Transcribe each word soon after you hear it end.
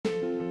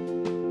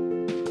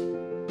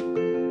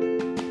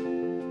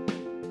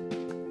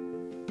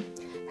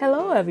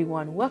Hello,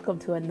 everyone. Welcome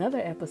to another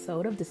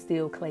episode of the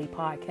Still Clay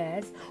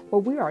Podcast,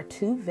 where we are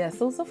two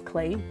vessels of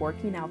clay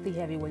working out the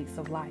heavyweights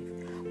of life.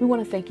 We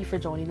want to thank you for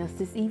joining us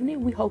this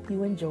evening. We hope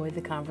you enjoy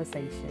the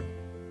conversation.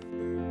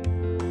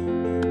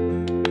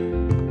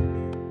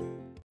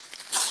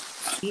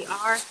 We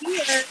are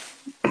here.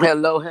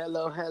 Hello,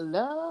 hello,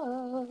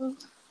 hello.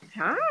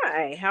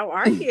 Hi, how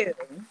are you?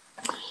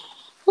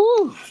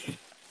 Whew.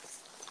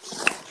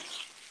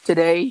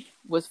 Today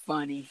was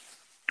funny.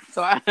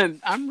 So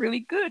I'm really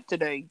good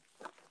today.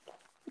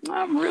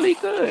 I'm really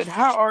good.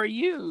 How are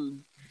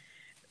you?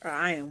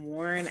 I am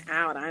worn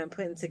out. I am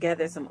putting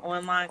together some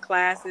online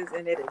classes,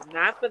 and it is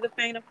not for the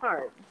faint of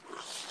heart.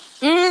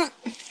 Who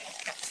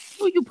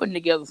you putting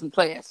together some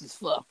classes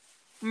for?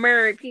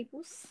 Married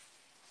peoples.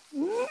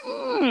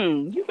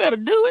 You better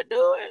do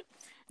it.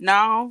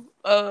 Now,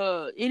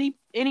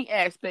 any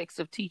aspects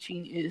of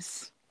teaching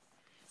is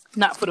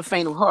not for the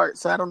faint of heart.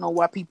 So I don't know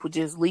why people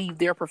just leave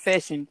their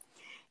profession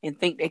and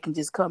think they can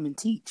just come and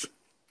teach.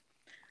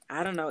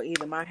 I don't know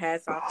either. My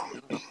hat's off.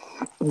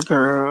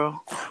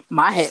 Girl,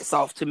 my hat's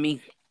off to me.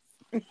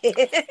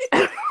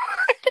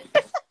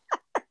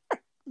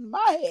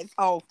 My hat's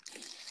off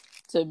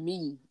to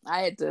me.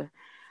 I had to.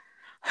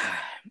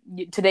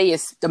 This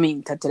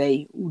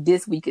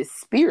week is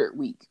Spirit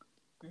Week.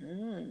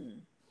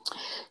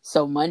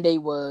 So Monday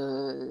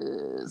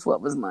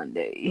what was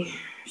Monday?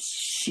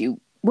 Shoot.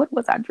 What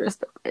was I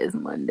dressed up as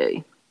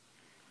Monday?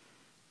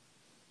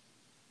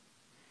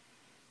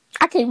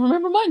 I can't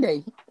remember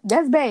Monday.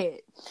 That's bad.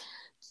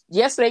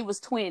 Yesterday was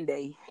twin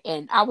day.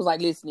 And I was like,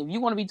 listen, if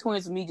you want to be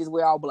twins with me, just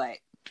wear all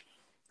black.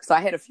 So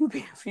I had a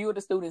few of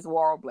the students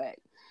wore all black.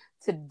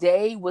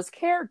 Today was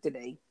character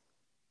day.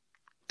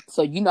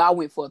 So, I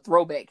went for a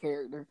throwback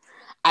character.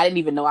 I didn't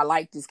even know I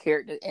liked this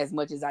character as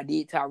much as I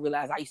did till I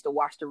realized I used to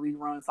watch the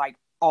reruns like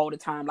all the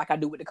time, like I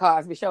do with the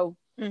Cosby Show.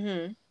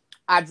 Mm-hmm.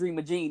 I Dream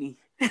of Jeannie.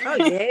 Oh,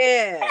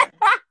 yeah.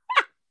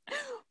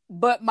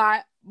 But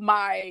my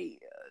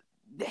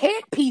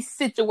headpiece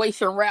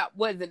situation rap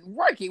wasn't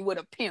working with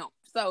a pimp.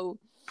 So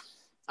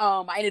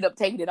I ended up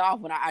taking it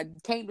off. When I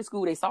came to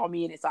school, they saw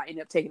me in it, so I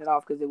ended up taking it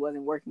off because it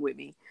wasn't working with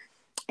me.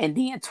 And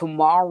then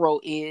tomorrow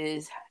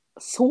is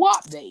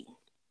swap day.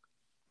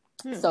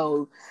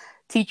 So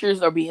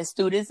teachers are being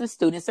students and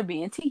students are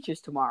being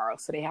teachers tomorrow.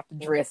 So they have to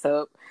dress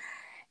up.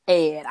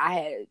 And I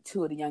had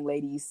two of the young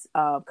ladies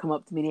come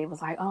up to me. They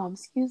was like,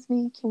 excuse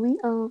me, can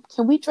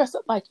we dress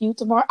up like you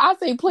tomorrow? I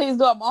say, please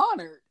do. I'm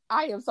honored.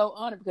 I am so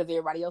honored because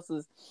everybody else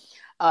is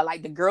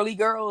like the girly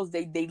girls.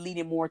 They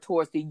leaning more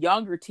towards the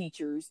younger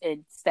teachers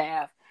and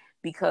staff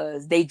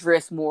because they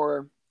dress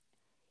more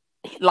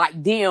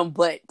like them,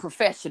 but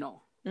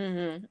professional.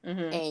 Mm-hmm,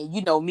 mm-hmm. And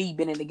me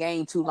being in the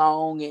game too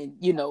long and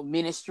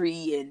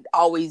ministry and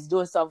always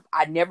doing stuff,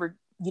 I never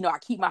I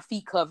keep my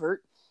feet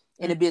covered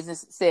in a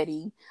business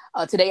setting.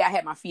 Today I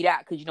had my feet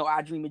out because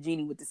I Dream of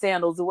Jeannie with the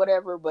sandals or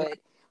whatever, but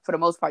for the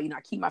most part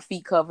I keep my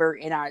feet covered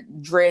and I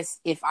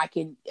dress if I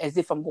can as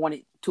if I'm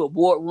going to a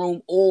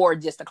boardroom or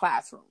just a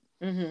classroom.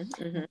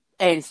 Mm-hmm, mm-hmm.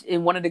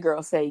 And one of the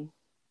girls say,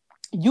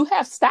 you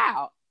have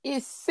style.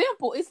 It's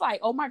simple. It's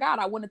like, oh my God,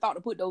 I wouldn't have thought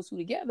to put those two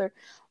together.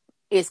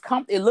 It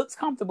looks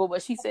comfortable,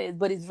 but she says,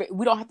 but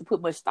we don't have to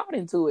put much thought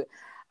into it.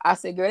 I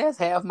said, girl,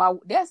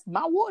 that's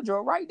my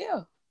wardrobe right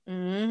there.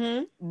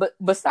 Mm-hmm. But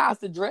besides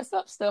the dress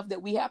up stuff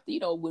that we have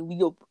to, when we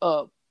go,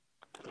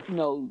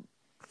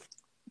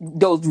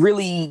 those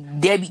really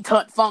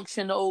debutante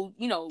functional,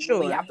 Sure.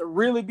 we have to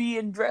really be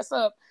in dress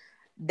up.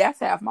 That's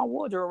half my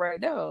wardrobe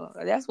right there.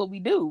 That's what we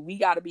do. We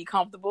got to be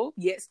comfortable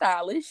yet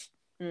stylish.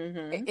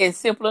 Mm-hmm. It's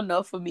simple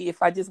enough for me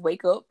if I just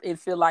wake up and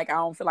feel like I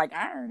don't feel like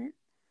ironing.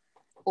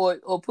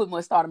 Or put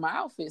much thought in my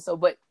outfit. So,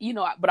 but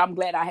I'm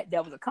glad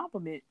that was a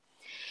compliment.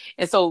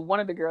 And so one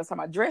of the girls told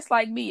me, dress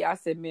like me. I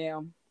said,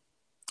 ma'am,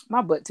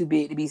 my butt too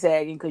big to be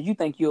sagging because you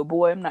think you're a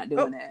boy. I'm not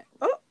doing that.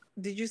 Oh,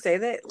 did you say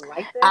that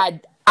like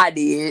that? I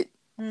did.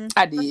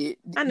 I did.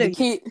 I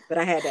knew but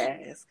I had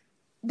to ask.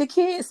 The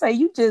kids say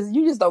you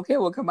just don't care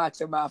what come out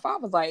your mouth. I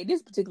was like, at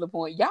this particular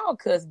point, y'all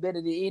cuss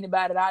better than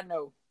anybody that I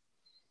know.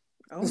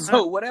 Oh,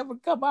 so whatever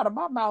come out of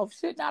my mouth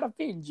should not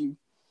offend you.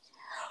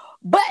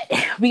 But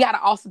we got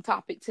an awesome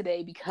topic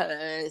today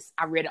because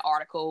I read an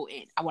article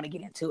and I want to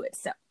get into it.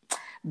 So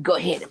go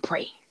ahead and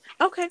pray.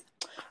 Okay.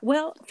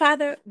 Well,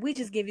 Father, we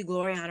just give you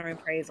glory, honor, and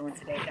praise on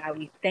today, God.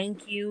 We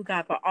thank you,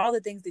 God, for all the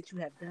things that you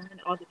have done,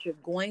 all that you're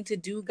going to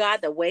do,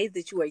 God, the ways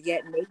that you are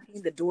yet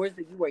making, the doors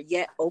that you are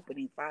yet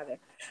opening, Father.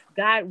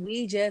 God,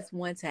 we just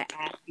want to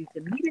ask you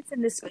to meet us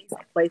in this space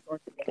and place on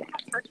today.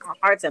 God, touch our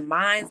hearts and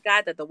minds,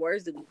 God, that the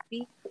words that we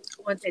speak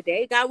on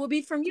today, God, will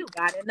be from you,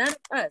 God, and none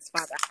of us,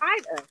 Father.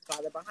 Hide us,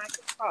 Father, behind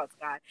the cross,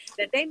 God,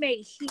 that they may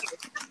hear,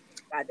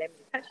 God, that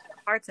may touch their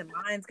hearts and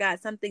minds,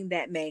 God, something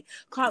that may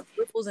cause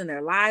ripples in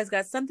their lives,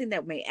 God, something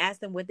that may ask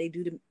them what they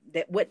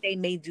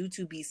may do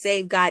to be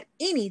saved, God,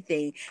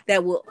 anything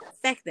that will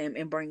affect them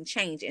and bring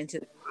change into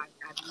their lives,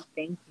 God. We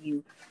thank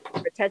you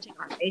for touching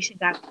our nation,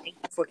 God. We thank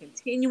you for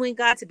continuing,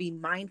 God, to be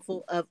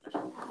mindful of us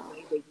the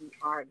way that you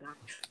heart, God.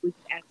 We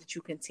just ask that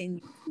you continue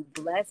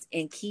to bless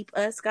and keep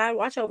us, God.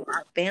 Watch over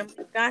our families,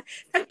 God.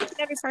 Touch each and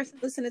every person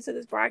listening to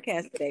this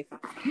broadcast today,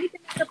 Father. Meet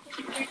them at the point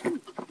of their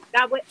need.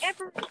 God,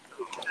 whatever it is,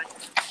 God, that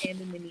they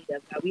stand in the need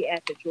of, God, we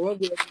ask that your will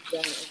be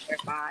done in their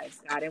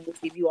lives, God. And we'll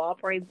give you all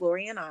praise,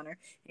 glory, and honor.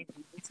 In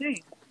Jesus'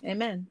 name,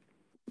 amen.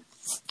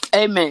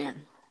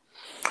 Amen.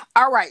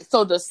 All right.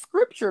 So the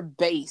scripture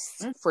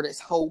base for this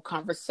whole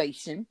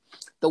conversation,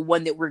 the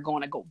one that we're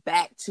going to go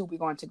back to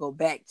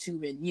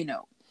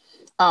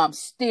and,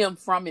 stem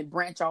from and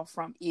branch off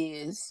from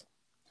is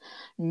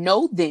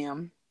know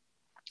them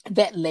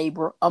that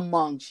labor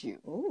amongst you.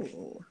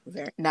 Ooh,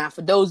 now,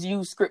 for those of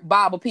you script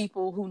Bible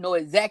people who know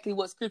exactly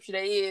what scripture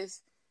that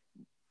is,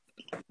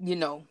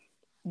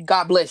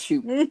 God bless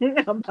you.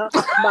 I'm about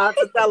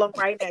to tell them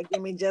right now.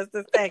 Give me just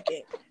a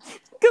second.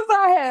 Because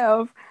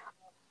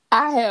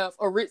I have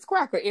a Ritz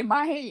cracker in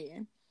my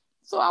hand,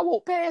 so I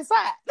won't pass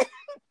out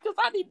because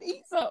I need to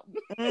eat something.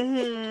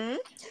 Mm-hmm.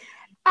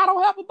 I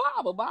don't have a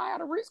Bible, but I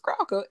had a Ritz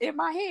cracker in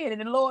my hand,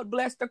 and the Lord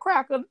blessed the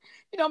cracker.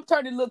 I'm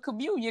turning a little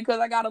communion because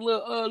I got a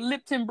little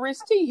Lipton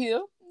brisk tea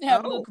here.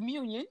 Have a little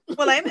communion.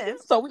 Well, amen.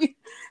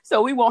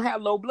 so we won't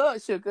have low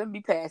blood sugar and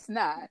be passing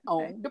out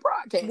on the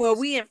broadcast. Well,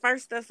 we in 1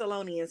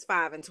 Thessalonians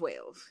 5:12.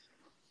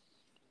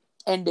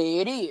 And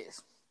there it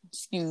is.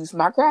 Excuse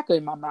my cracker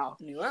in my mouth.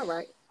 You all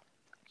right.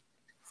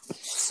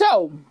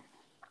 So,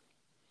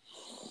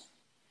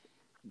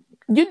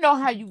 you know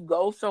how you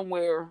go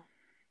somewhere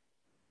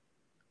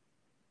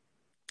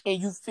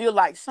and you feel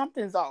like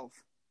something's off.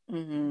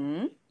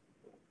 Mm-hmm.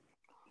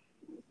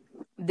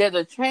 There's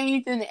a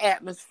change in the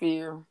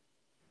atmosphere,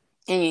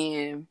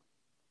 and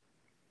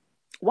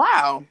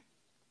wow,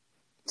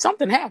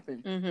 something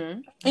happened.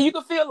 Mm-hmm. And you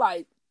can feel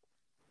like,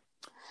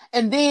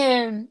 and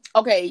then,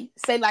 okay,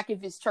 say like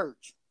if it's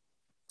church,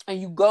 and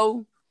you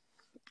go,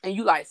 and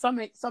you like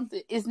something.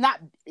 It's not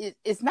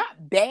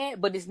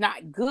bad, but it's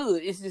not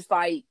good. It's just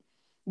like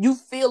you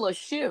feel a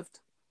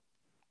shift.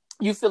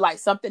 You feel like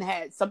something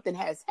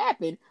has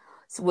happened,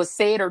 was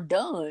said or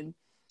done,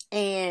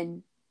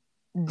 and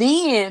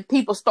then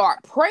people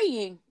start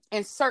praying,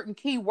 and certain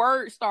key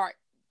words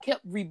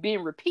kept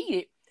being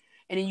repeated,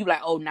 and then you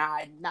like, oh, now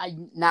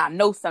I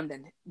know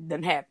something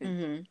done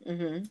happened. Mm-hmm.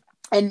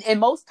 Mm-hmm. And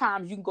most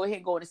times you can go ahead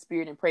and go in the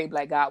spirit and pray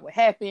like God, what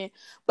happened?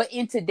 But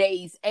in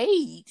today's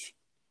age,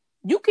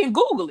 you can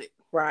Google it.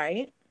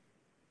 Right.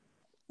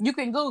 You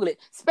can Google it,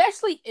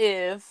 especially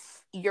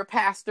if your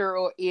pastor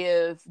or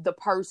if the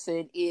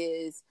person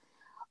is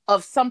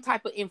of some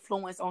type of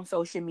influence on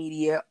social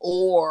media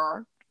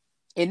or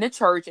in the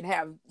church and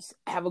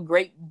have a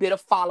great bit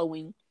of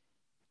following.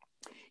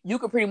 You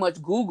can pretty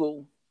much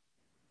Google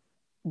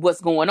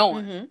what's going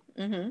on.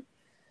 Mm-hmm.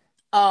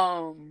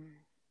 Mm-hmm.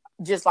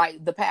 Just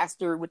like the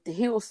pastor with the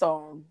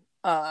Hillsong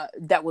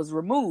that was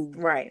removed.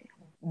 Right.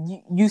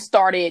 You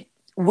started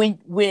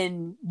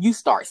when you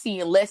start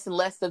seeing less and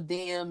less of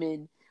them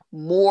and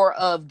more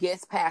of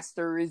guest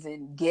pastors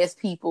and guest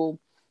people,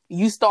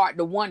 you start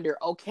to wonder,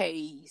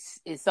 okay,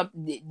 did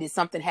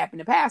something happen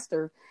to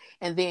pastor?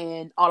 And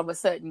then all of a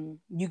sudden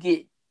you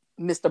get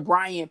Pastor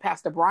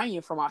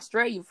Brian from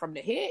Australia, from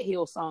the head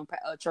Hillsong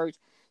church,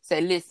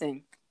 said,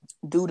 listen,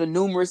 due to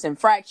numerous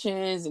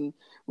infractions and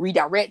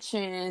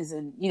redirections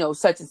and,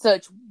 such and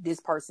such, this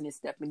person is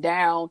stepping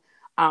down.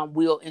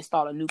 We'll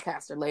install a new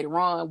pastor later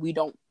on. We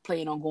don't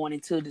plan on going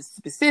into the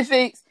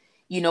specifics.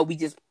 We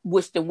just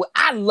wish them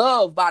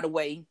well. By the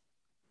way,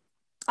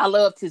 I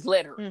loved his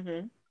letter.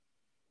 Mm-hmm.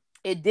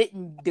 It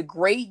didn't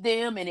degrade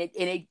them, and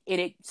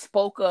it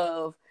spoke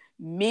of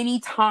many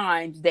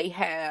times they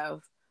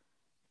have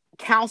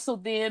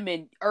counseled them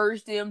and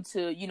urged them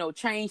to,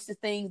 change the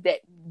things, that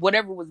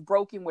whatever was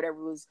broken,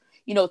 whatever was,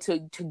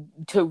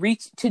 to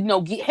reach,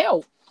 to, get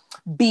help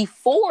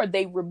before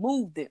they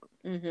removed them.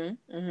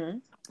 Mm-hmm. Mm-hmm.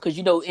 Because,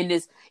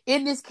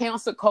 in this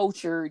cancel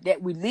culture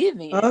that we live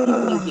in,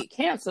 people get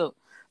canceled.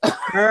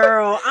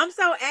 Girl, I'm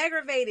so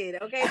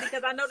aggravated, okay?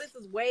 Because I know this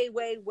is way,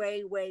 way,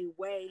 way, way,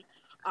 way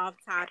off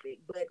topic,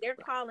 but they're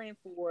calling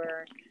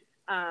for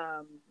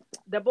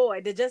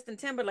the Justin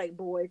Timberlake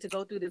boy, to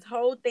go through this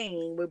whole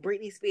thing with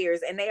Britney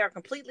Spears, and they are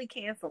completely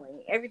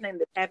canceling everything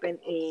that happened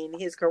in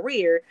his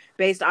career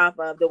based off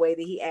of the way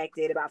that he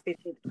acted about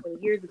 15 to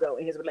 20 years ago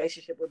in his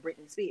relationship with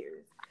Britney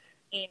Spears.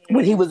 And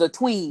when he was a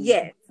tween.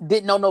 Yes.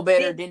 Didn't know no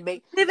better.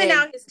 Living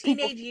out his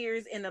teenage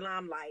years in the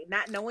limelight,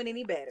 not knowing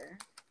any better.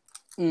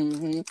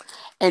 Mm-hmm.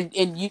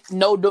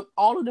 And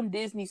all of them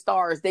Disney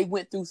stars, they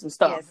went through some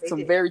stuff,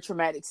 some very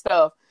traumatic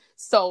stuff.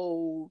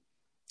 So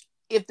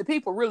if the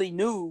people really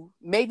knew,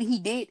 maybe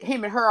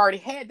him and her already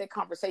had that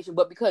conversation,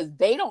 but because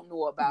they don't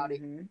know about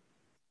it,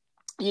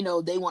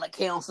 they want to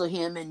cancel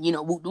him and,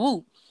 whoop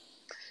whoop.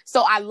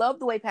 So I love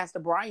the way Pastor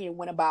Brian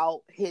went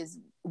about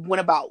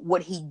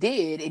what he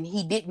did, and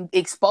he didn't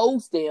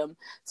expose them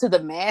to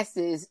the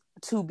masses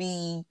to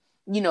be,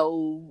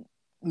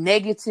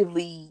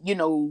 negatively,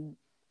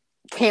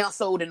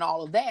 canceled and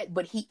all of that.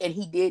 But he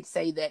did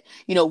say that,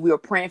 we were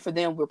praying for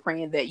them. We're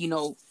praying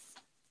that,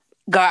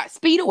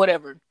 Godspeed or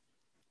whatever.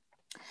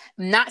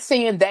 Not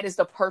saying that is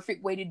the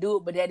perfect way to do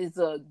it, but that is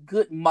a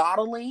good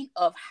modeling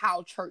of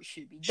how church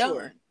should be done.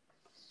 Sure.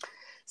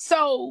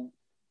 So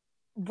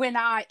when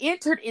I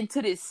entered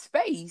into this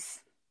space,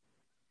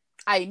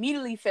 I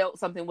immediately felt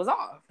something was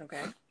off.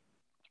 Okay.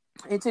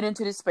 Entered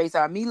into this space,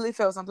 I immediately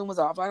felt something was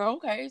off. Like,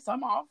 okay, so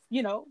I'm off.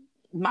 You know,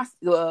 my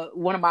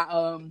one of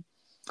my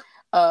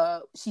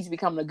she's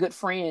becoming a good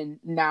friend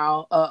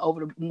now.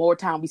 Over the more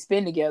time we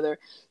spend together,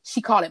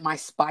 she called it my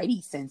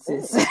spidey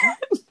senses.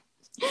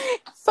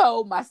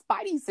 So my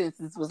spidey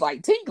senses was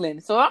like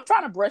tingling. So I'm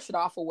trying to brush it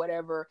off or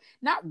whatever.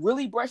 Not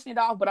really brushing it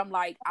off, but I'm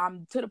like,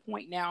 I'm to the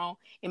point now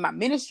in my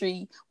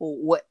ministry, well,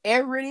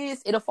 whatever it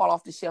is, it'll fall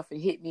off the shelf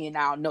and hit me and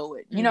I'll know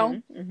it, you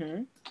know?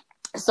 Mm-hmm.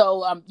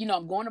 So, you know,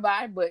 I'm going to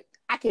buy it, but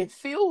I can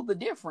feel the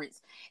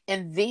difference.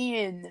 And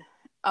then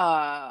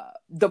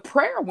the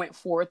prayer went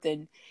forth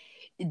and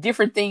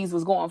different things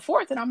was going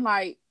forth. And I'm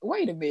like,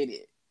 wait a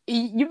minute.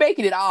 You're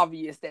making it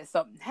obvious that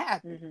something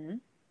happened. Mm-hmm.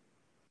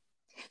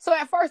 So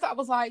at first I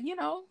was like, you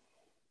know,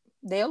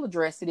 they'll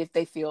address it if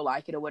they feel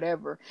like it or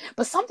whatever.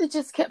 But something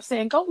just kept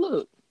saying, go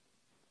look.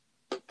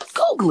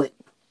 Google it.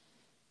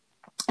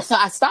 So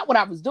I stopped what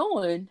I was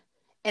doing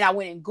and I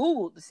went and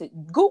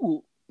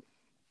Googled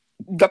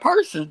the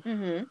person.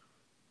 Mm-hmm.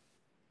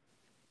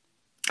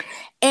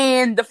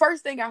 And the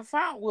first thing I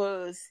found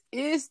was,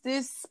 is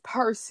this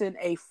person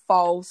a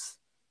false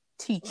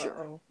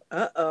teacher?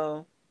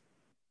 Uh-oh.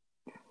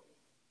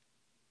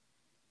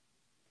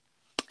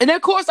 And then,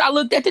 of course, I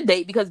looked at the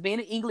date because being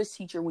an English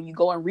teacher, when you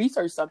go and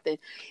research something,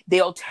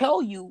 they'll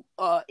tell you,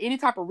 any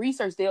type of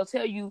research, they'll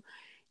tell you,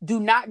 do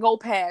not go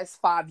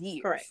past 5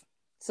 years. Correct.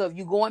 So if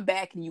you're going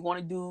back and you want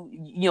to do,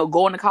 you know,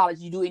 going to college,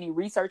 you do any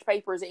research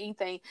papers or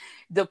anything,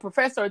 the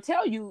professor will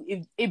tell you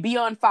if it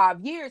beyond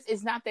 5 years,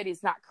 it's not that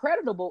it's not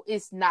creditable.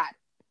 It's not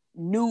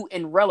new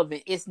and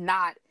relevant. It's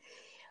not,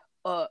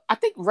 I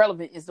think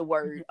relevant is the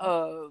word.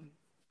 And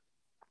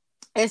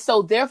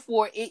so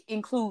therefore it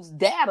includes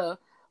data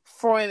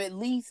from at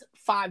least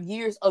 5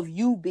 years of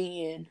you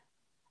being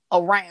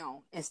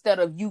around instead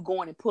of you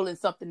going and pulling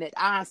something that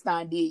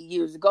Einstein did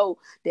years ago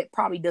that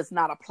probably does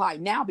not apply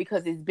now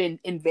because it's been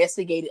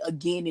investigated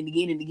again and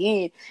again and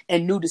again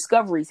and new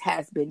discoveries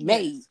has been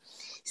made. Yes.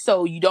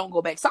 So you don't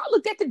go back. So I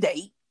looked at the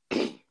date.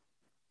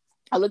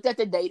 I looked at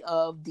the date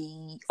of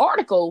the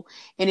article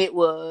and it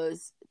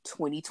was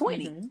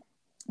 2020,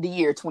 the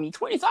year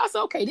 2020. So I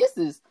said, okay, this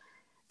is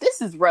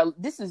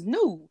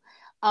new.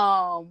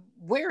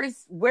 Where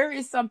is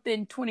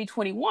something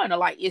 2021 or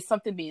like is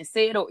something being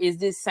said or is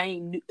this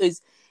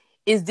is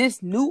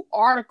this new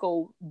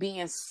article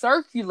being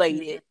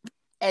circulated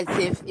as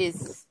if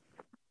it's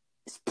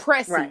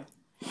pressing, right.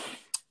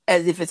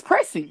 As if it's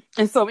pressing.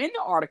 And so in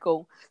the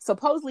article,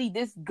 supposedly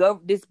this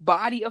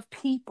body of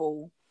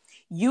people,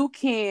 you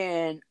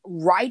can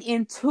write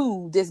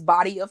into this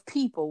body of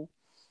people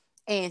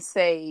and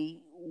say,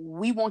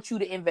 we want you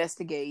to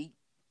investigate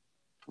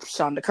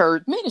Shonda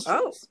Kurd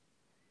Ministries.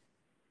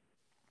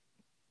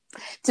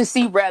 To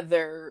see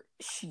whether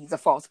she's a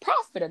false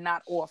prophet or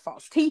not, or a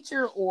false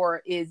teacher,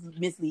 or is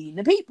misleading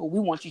the people. We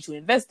want you to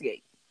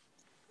investigate.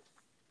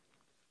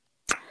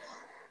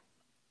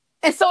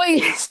 And so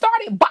it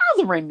started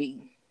bothering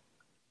me.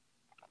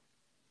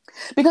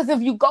 Because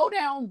if you go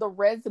down the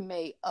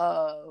resume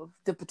of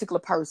the particular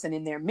person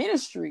in their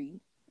ministry,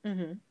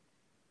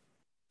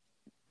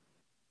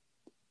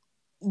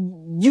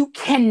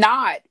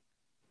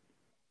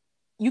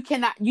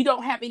 you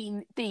don't have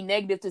anything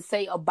negative to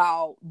say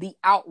about the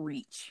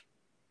outreach.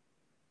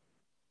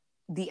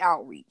 The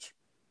outreach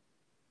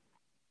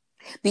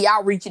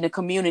in the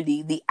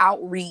community, the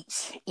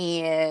outreach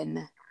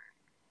in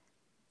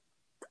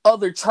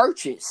other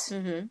churches.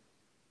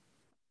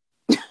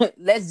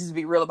 Let's just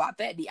be real about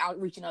that. The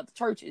outreach in other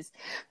churches.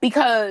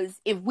 Because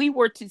if we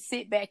were to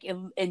sit back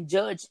and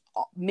judge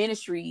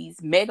ministries,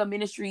 mega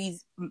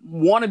ministries,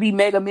 wannabe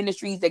mega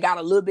ministries that got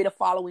a little bit of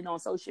following on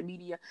social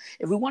media,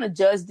 if we want to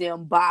judge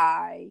them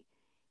by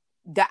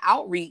the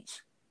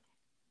outreach,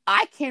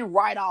 I can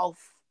write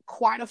off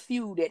quite a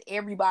few that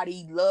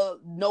everybody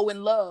know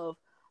and love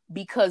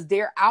because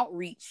their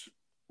outreach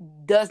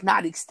does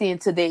not extend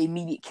to their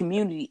immediate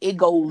community. It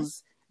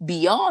goes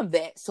beyond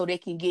that so they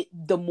can get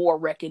the more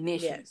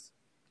recognition. Yes.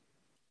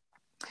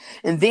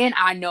 And then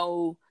I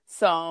know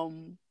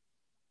some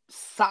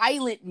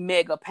silent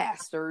mega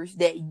pastors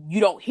that you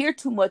don't hear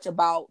too much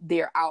about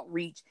their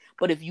outreach,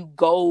 but if you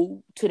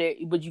go to their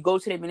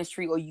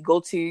ministry or you go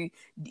to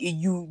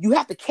you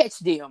have to catch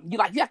them. You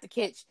have to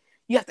catch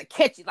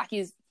it like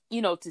it's,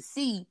 you know, to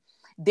see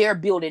they're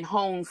building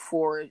homes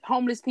for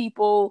homeless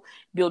people,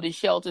 building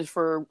shelters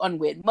for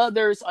unwed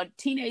mothers,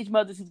 teenage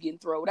mothers who's getting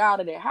thrown out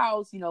of their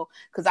house, you know,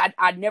 because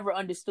I never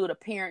understood a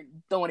parent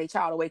throwing a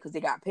child away because they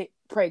got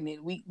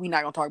pregnant. We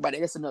not going to talk about it.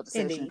 That's another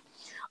session.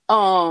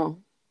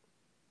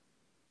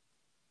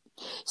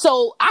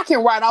 So I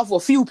can write off a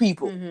few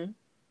people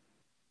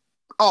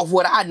off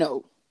what I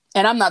know.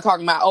 And I'm not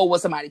talking about,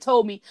 what somebody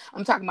told me.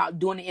 I'm talking about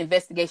doing the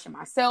investigation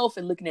myself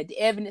and looking at the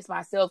evidence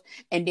myself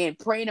and then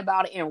praying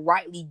about it and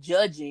rightly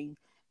judging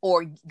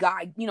or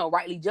God,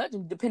 rightly judge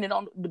them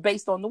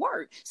based on the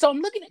word. So I'm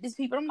looking at these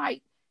people. I'm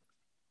like,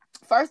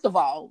 first of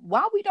all,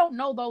 why we don't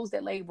know those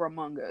that labor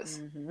among us?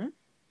 Mm-hmm.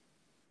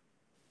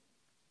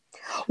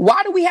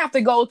 Why do we have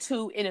to go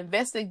to an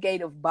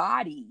investigative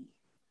body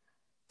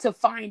to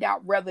find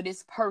out whether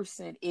this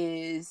person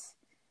is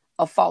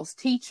a false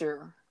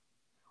teacher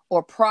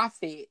or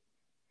prophet?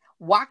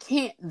 Why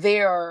can't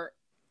their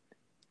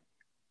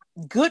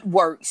good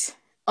works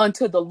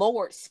unto the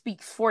Lord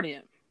speak for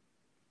them?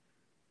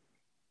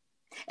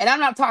 And I'm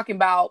not talking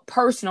about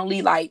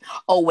personally, like,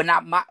 oh, when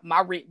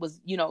my rent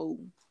was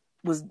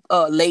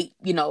late,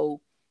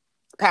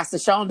 Pastor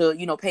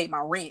Shonda, paid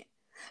my rent.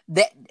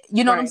 That,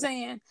 you know what I'm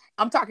saying?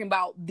 I'm talking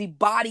about the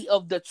body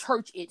of the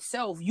church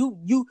itself.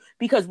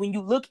 Because when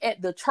you look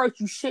at the church,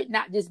 you should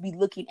not just be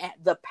looking at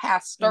the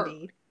pastor.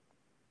 Indeed.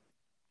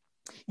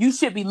 You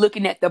should be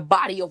looking at the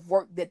body of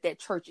work that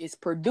church is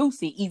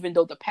producing, even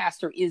though the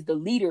pastor is the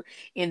leader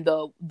and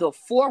the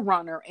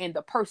forerunner and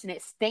the person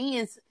that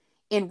stands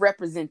in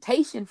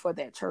representation for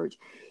that church.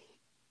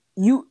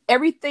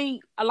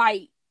 Everything,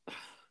 like,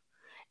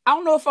 I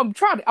don't know if I'm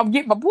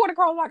getting my point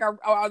across. Like,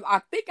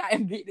 I think I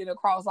am getting it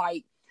across.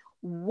 Like,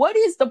 what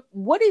is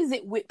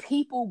it with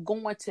people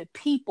going to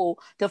people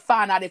to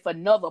find out if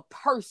another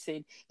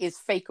person is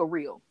fake or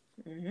real?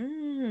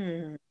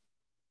 Mm-hmm.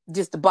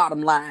 Just the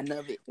bottom line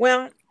of it.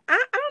 Well,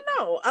 I don't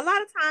know. A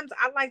lot of times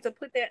I like to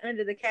put that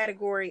under the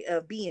category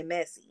of being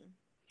messy.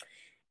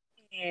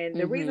 And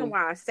the reason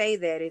why I say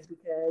that is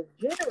because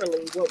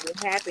generally what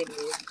will happen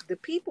is the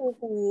people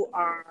who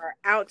are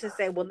out to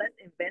say, well, let's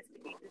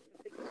investigate this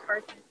particular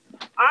person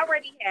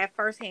already have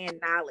firsthand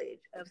knowledge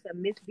of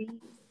some misdeeds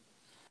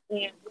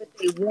and what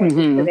they want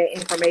for that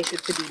information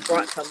to be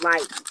brought to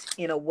light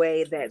in a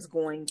way that's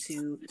going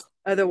to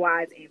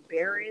otherwise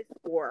embarrass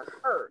or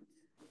hurt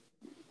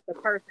the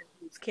person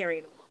who's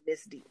carrying on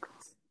misdeeds.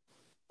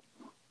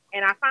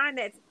 And I find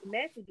that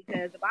messy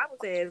because the Bible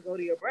says, go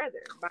to your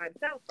brother by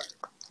himself first.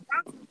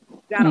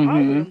 You got to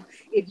argue with him.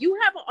 If you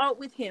have an art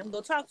with him,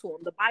 go talk to him.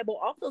 The Bible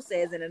also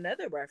says in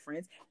another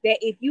reference that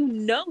if you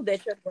know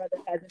that your brother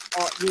has an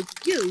art with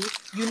you,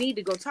 you need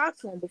to go talk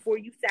to him before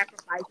you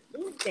sacrifice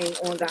anything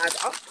on God's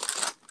altar.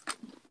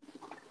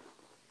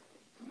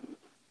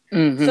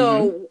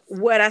 So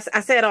what I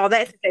said all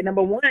that to say,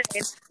 number one,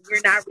 we're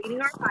not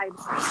reading our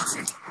Bible.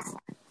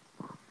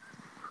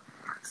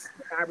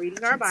 Not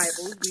reading our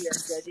Bibles. We are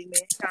judging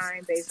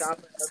mankind based off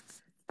of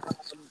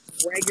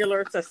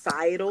regular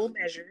societal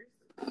measures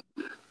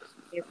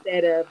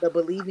instead of the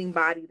believing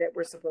body that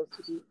we're supposed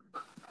to be.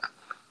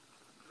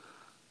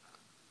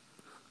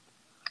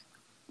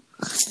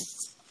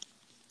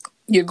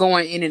 You're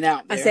going in and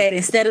out there. I said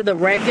instead of the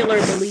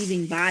regular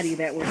believing body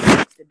that we're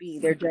supposed to be,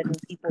 they're judging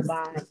people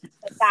by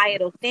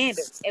societal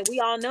standards. And we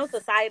all know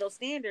societal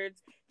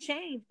standards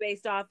change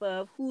based off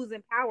of who's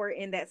in power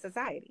in that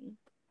society.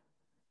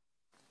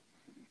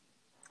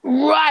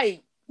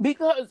 Right.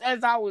 Because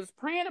as I was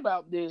praying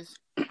about this,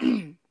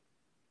 I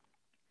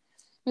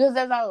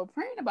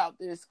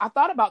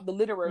thought about the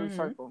literary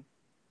circle.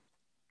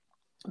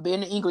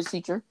 Being an English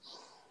teacher,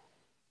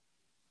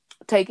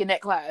 taking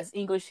that class,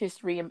 English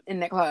history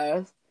in that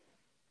class.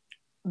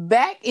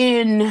 Back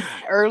in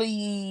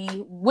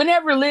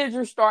whenever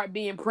literature started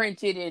being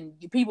printed and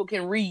people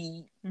can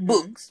read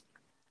books,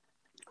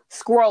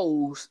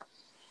 scrolls,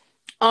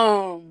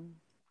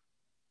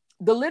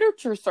 the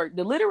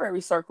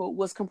literary circle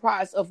was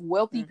comprised of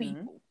wealthy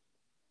people,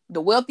 the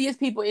wealthiest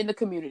people in the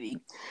community.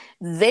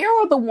 They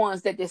are the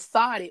ones that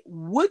decided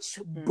which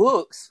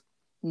books,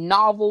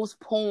 novels,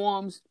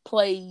 poems,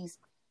 plays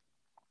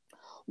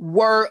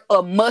were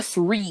a must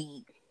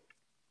read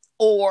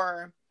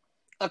or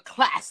a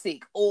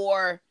classic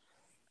or,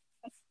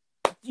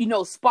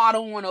 spot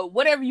on or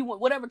whatever you want,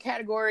 whatever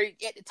category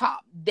at the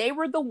top. They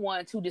were the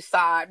ones who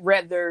decide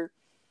whether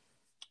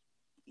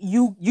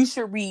you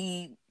should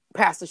read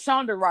Pastor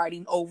Shonda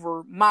writing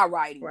over my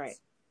writings. Right.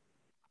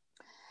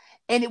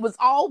 And it was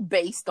all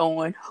based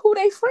on who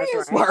they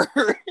friends were.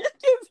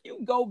 If you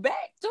go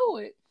back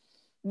to it,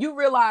 you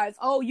realize,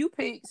 oh, you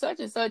picked such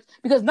and such,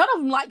 because none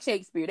of them liked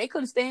Shakespeare. They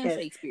couldn't stand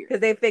Shakespeare.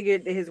 Because they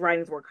figured that his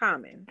writings were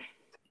common.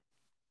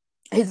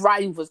 His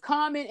writings was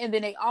common, and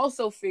then they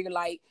also figured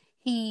like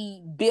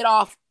he bit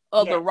off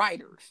other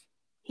writers.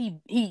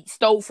 He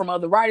stole from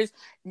other writers,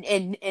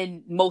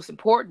 and most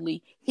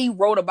importantly, he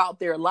wrote about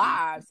their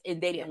lives, and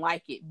they didn't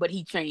like it. But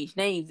he changed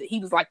names. He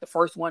was like the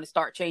first one to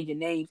start changing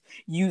names,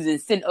 using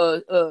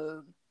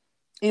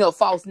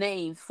false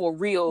names for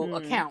real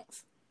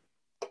accounts.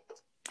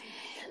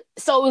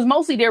 So it was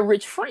mostly their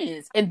rich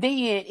friends. And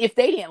then if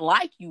they didn't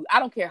like you, I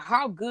don't care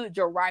how good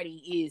your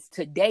writing is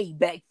today,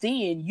 back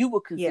then you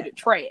were considered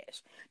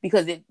trash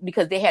because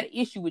they had an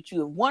issue with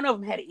you. If one of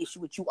them had an issue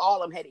with you,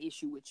 all of them had an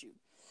issue with you.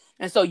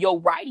 And so your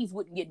writings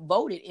wouldn't get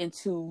voted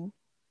into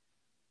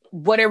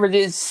whatever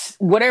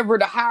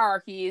the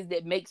hierarchy is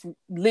that makes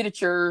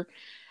literature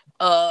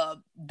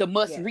the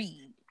must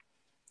read.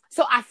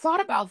 So I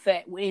thought about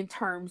that in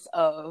terms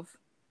of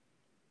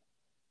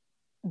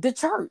the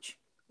church.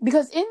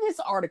 Because in this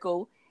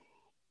article,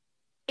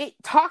 it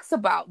talks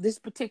about this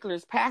particular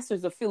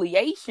pastor's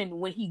affiliation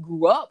when he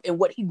grew up and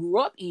what he grew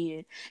up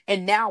in,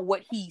 and now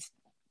what he's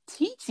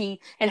teaching,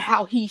 and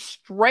how he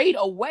strayed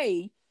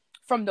away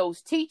from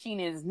those teaching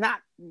is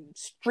not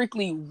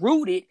strictly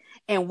rooted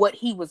in what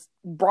he was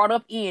brought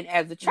up in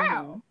as a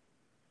child. Mm-hmm.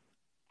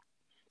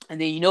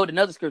 And then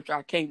another scripture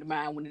I came to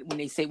mind when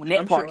they say when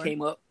that part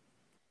came up.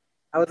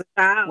 I was a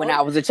child. When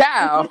I was a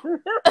child.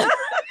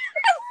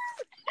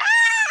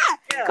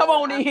 Come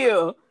on in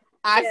here.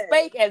 I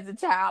spake as a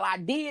child. I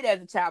did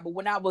as a child, but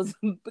when I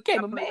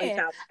became a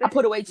man, I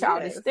put away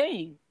childish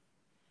things.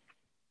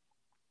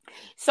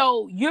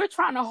 So you're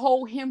trying to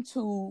hold him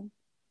to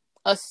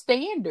a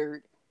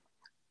standard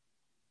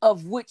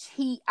of which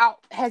he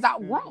has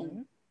outgrown.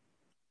 Mm-hmm.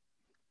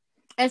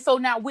 And so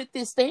now with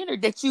this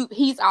standard that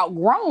he's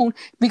outgrown,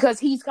 because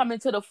he's coming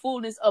to the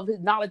fullness of his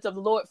knowledge of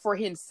the Lord for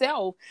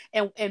himself,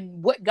 and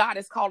what God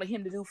is calling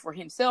him to do for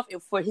himself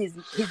and for his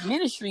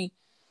ministry,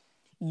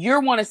 you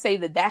want to say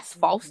that that's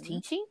false mm-hmm.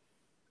 teaching?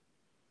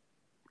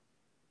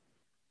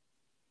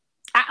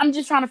 I'm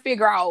just trying to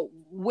figure out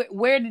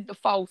where did the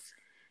false...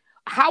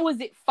 How is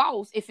it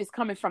false if it's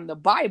coming from the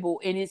Bible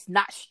and it's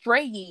not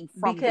straying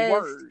from the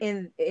word?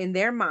 In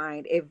their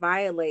mind, it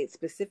violates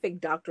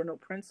specific doctrinal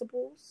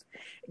principles.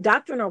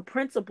 Doctrinal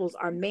principles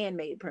are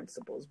man-made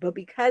principles, but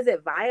because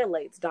it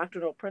violates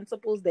doctrinal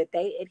principles that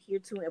they adhere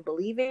to and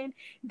believe in,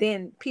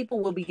 then people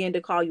will begin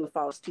to call you a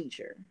false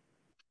teacher.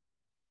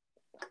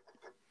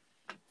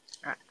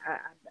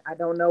 I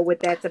don't know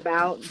what that's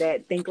about,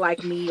 that think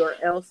like me or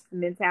else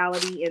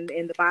mentality in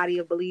the body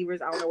of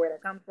believers. I don't know where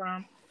that comes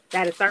from.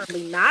 That is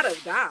certainly not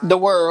of God. The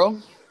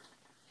world,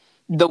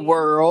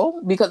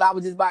 because I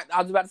was about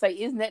to say,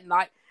 isn't that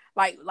not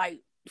like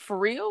for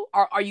real?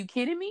 Are you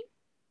kidding me?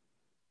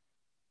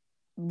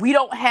 We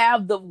don't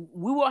have the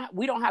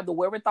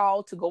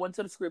wherewithal to go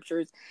into the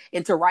scriptures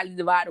and to rightly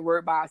divide the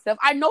word by ourselves.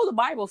 I know the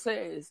Bible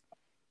says,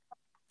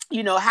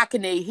 how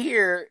can they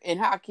hear and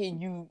how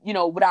can you,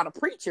 without a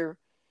preacher?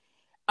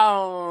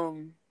 But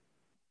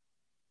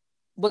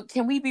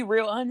can we be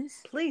real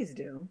honest? Please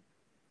do.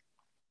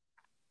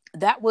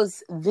 That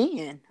was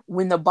then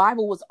when the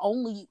Bible was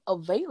only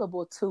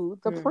available to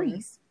the mm-hmm.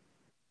 priests.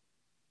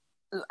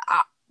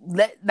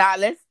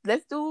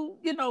 Let's do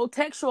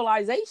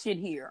textualization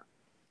here.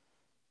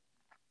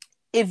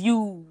 If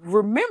you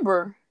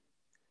remember,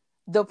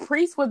 the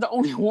priests were the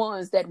only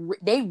ones that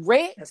they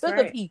read That's to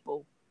right. the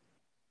people.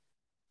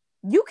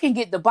 You can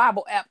get the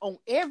Bible app on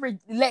every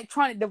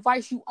electronic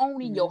device you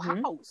own in mm-hmm. your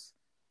house.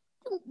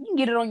 You can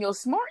get it on your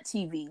smart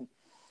TV.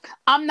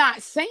 I'm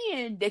not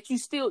saying that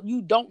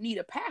you don't need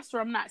a pastor.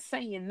 I'm not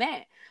saying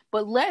that.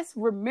 But let's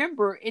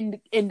remember in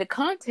the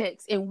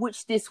context in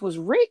which this was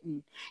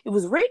written. It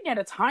was written at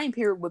a time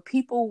period where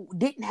people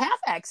didn't have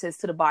access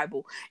to the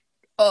Bible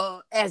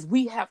as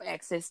we have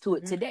access to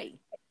it today.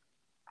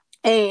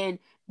 And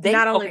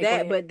not only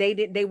that, but they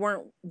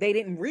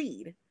didn't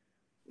read.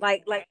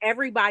 Like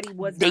everybody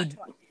was not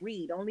taught to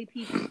read. Only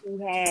people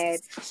who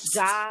had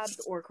jobs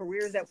or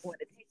careers that wanted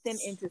to take them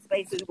into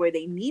spaces where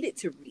they needed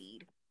to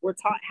read were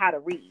taught how to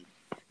read.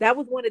 That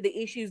was one of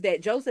the issues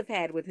that Joseph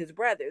had with his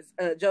brothers.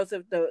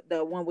 Joseph,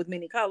 the one with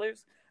many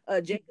colors,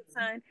 Jacob's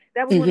son.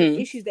 That was mm-hmm. one of the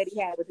issues that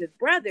he had with his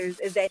brothers,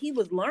 is that he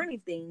was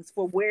learning things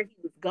for where he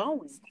was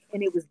going.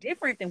 And it was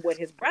different than what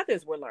his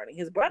brothers were learning.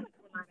 His brothers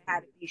were learning how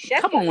to be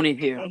shepherds. Come on in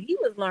here. And he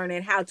was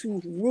learning how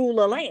to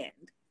rule a land.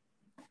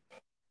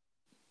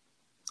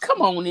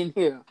 Come on in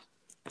here.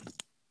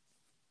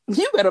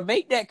 You better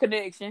make that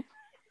connection.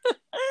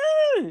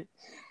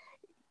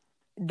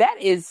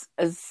 That is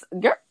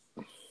girl.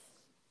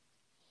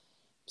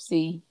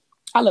 See,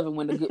 I love it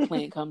when a good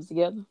plan comes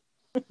together.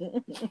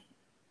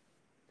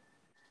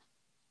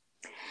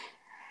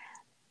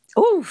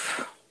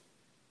 Oof.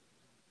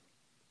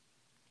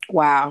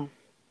 Wow.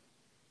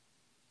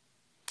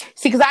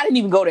 See, because I didn't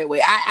even go that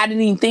way. I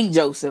didn't even think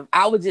Joseph.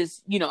 I was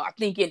just, I'm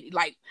thinking,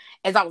 like,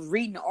 as I was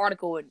reading the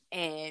article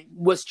and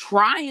was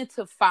trying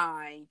to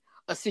find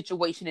a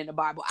situation in the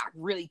Bible, I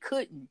really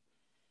couldn't.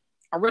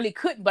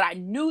 But I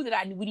knew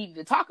that we needed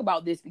to talk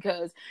about this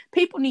because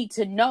people need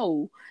to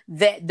know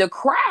that the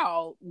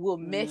crowd will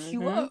mess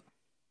mm-hmm. you up.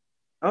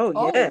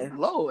 Oh, yeah.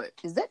 Lord.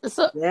 Is that the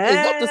sub? Yes, is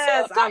that the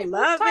subtitle? I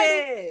love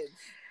it.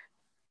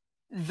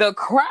 The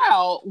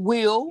crowd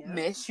will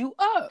mess you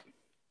up.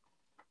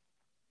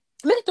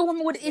 Look at the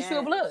woman with the issue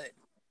of blood.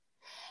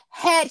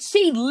 Had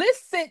she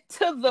listened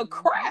to the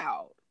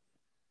crowd,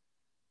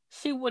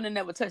 she wouldn't have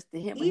never touched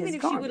the hem of his garment. Even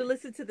if she would have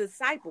listened to the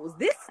disciples.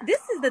 This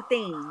is the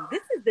thing.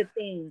 This is the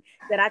thing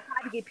that I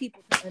try to get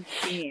people to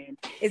understand,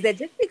 is that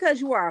just because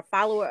you are a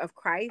follower of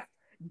Christ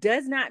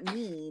does not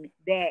mean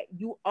that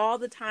you all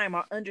the time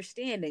are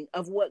understanding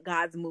of what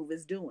God's move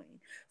is doing.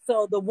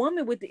 So the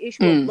woman with the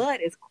issue of blood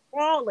is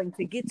crawling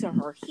to get to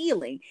her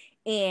healing.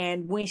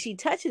 And when she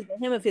touches the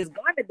hem of his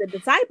garment, the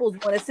disciples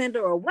want to send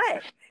her away.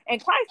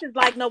 And Christ is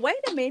like, no, wait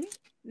a minute.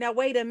 Now,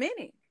 wait a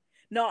minute.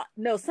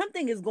 No,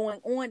 something is going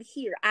on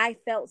here. I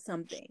felt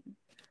something.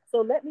 So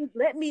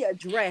let me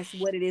address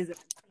what it is that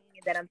I'm seeing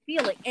and that I'm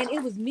feeling. And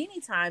it was many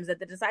times that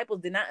the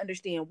disciples did not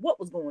understand what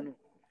was going on.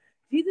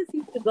 Jesus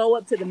used to go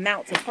up to the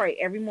mount to pray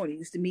every morning. He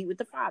used to meet with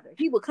the Father.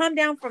 He would come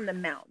down from the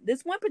mount.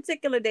 This one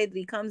particular day that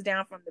he comes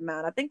down from the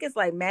mount, I think it's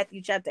like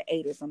Matthew chapter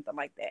 8 or something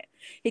like that.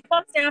 He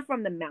comes down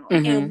from the mount.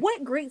 Mm-hmm. And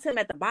what greets him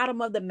at the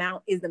bottom of the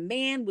mount is the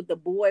man with the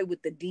boy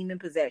with the demon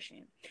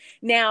possession.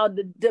 Now,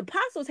 the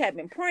apostles have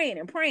been praying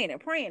and praying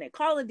and praying and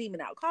calling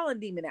demon out.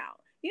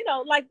 You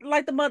know,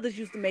 like the mothers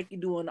used to make you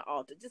do on the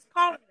altar. Just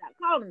calling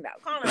it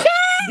out.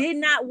 Did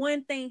not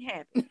one thing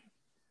happen.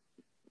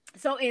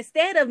 So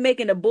instead of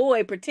making the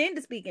boy pretend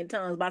to speak in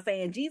tongues by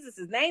saying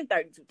Jesus' name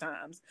 32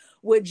 times,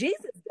 what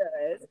Jesus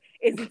does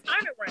is he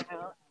turns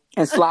around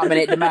and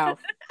slobbing at the mouth.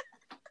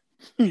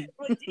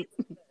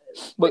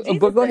 But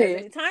go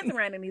ahead. He turns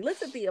around and he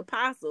looks at the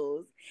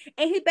apostles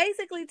and he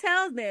basically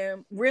tells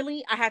them,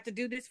 really, I have to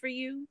do this for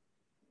you?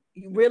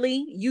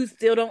 Really? You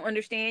still don't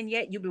understand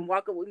yet? You've been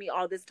walking with me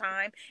all this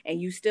time and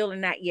you still are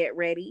not yet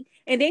ready?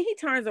 And then he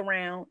turns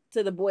around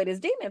to the boy that's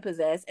demon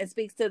possessed and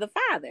speaks to the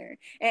Father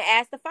and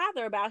asks the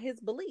Father about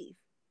his belief.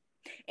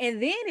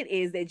 And then it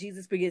is that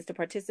Jesus begins to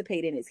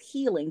participate in his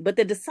healing. But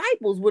the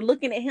disciples were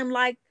looking at him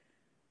like,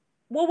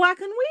 well, why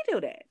couldn't we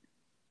do that?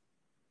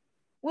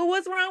 Well,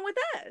 what's wrong with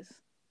us?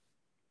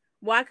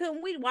 Why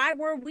couldn't we? Why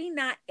were we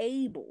not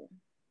able?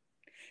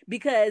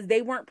 Because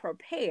they weren't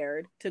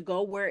prepared to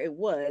go where it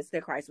was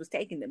that Christ was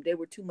taking them. They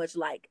were too much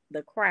like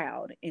the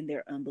crowd in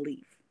their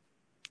unbelief.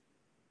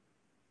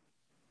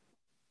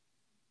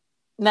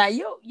 Now,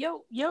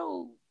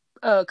 your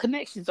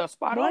connections are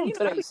spot on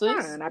today,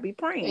 sis. I be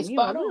praying,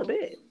 a little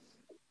bit.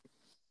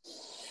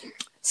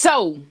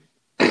 So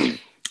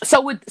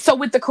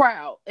with the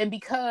crowd, and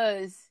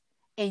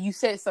you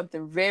said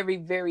something very,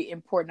 very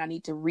important. I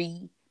need to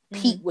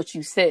repeat what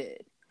you said,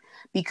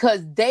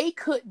 because they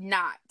could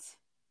not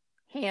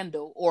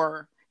handle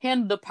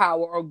the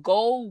power or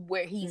go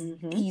where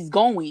he's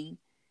going.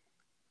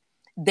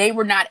 They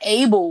were not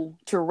able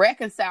to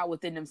reconcile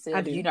within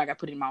themselves. You know, I got to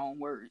put it in my own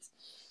words.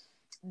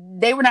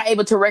 They were not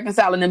able to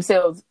reconcile in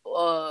themselves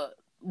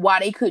why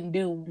they couldn't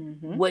do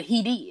what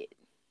he did.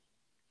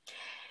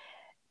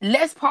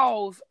 Let's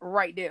pause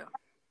right there,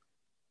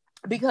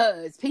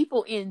 because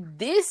people in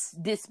this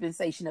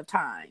dispensation of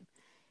time,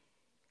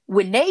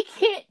 when they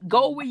can't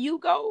go where you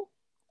go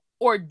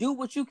or do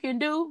what you can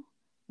do,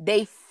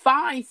 they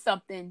find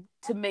something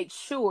to make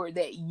sure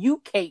that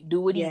you can't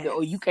do it either,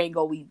 or you can't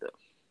go either.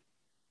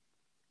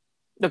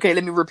 Okay,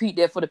 let me repeat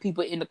that for the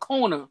people in the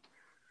corner.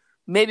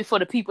 Maybe for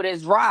the people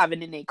that's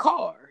driving in their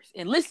cars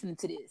and listening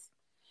to this.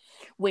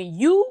 When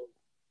you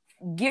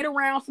get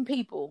around some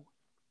people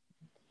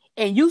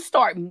and you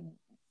start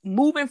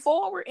moving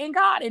forward in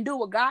God and do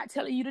what God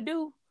telling you to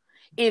do,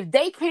 if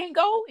they can't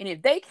go and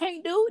if they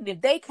can't do and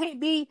if they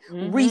can't be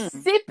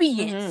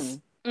recipients,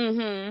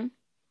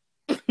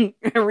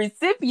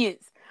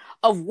 recipients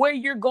of where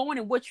you're going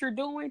and what you're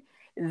doing,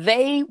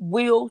 they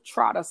will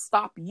try to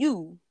stop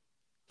you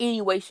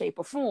any way, shape,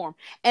 or form.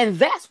 And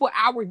that's what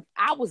I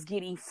was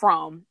getting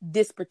from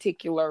this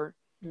particular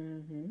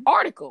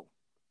article.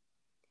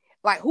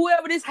 Like,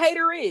 whoever this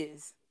hater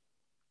is,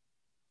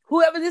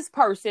 whoever this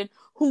person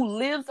who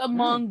lives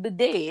among the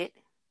dead,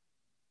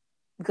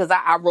 because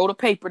I wrote a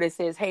paper that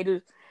says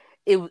haters.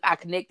 I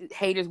connected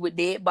haters with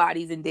dead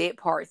bodies and dead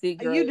parts.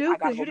 Girl, you do,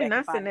 because you did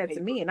not send that to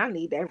me, and I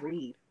need that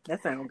read.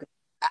 That sounds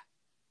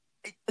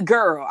good.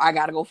 Girl, I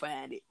gotta go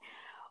find it.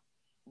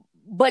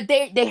 But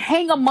they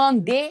hang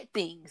among dead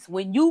things.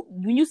 When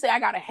you say I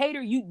got a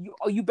hater,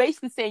 you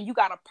basically saying you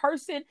got a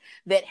person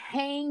that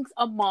hangs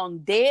among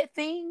dead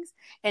things,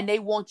 and they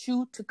want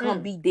you to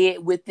come be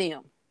dead with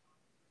them.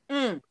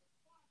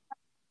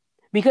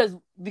 Because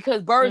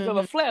birds of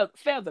a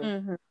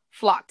feather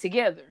flock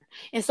together.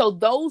 And so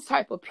those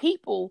type of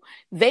people,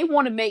 they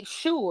want to make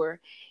sure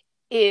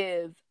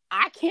if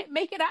I can't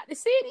make it out the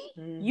city,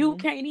 you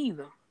can't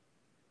either.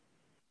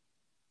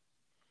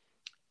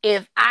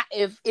 If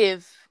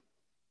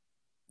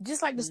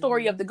just like the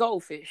story of the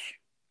goldfish.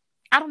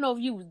 I don't know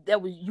if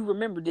you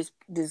remember this,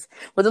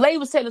 but the lady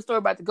was telling a story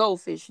about the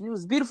goldfish, and it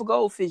was a beautiful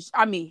goldfish.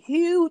 I mean,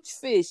 huge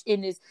fish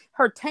in this.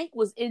 Her tank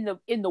was in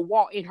the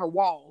wall, in her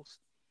walls.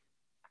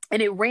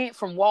 And it ran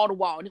from wall to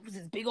wall. And it was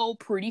this big old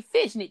pretty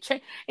fish. And it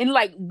changed. And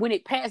like when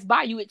it passed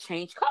by you, it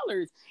changed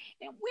colors.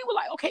 And we were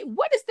like, okay,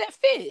 what is that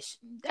fish?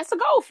 That's a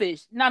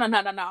goldfish. No.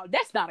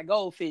 That's not a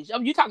goldfish. I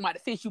mean, you talking about the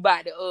fish you buy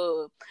at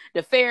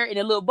the fair in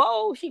a little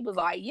bowl? She was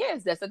like,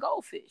 yes, that's a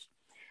goldfish.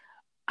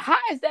 How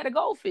is that a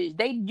goldfish?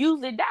 They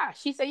usually die.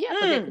 She said, yeah,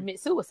 because they commit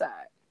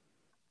suicide.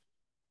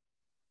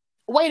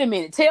 Wait a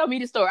minute. Tell me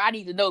the story. I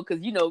need to know,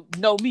 because you know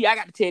me. I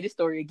got to tell this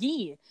story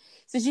again.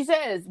 So she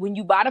says, when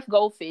you buy the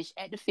goldfish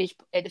at the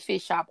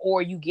fish shop,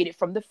 or you get it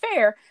from the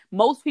fair,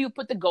 most people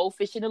put the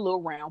goldfish in a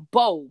little round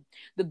bowl.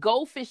 The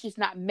goldfish is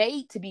not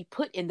made to be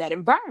put in that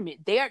environment.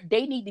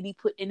 They need to be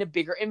put in a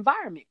bigger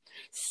environment.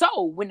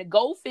 So when the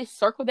goldfish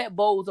circle that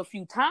bowl a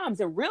few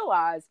times and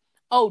realize,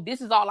 oh, this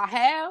is all I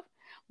have,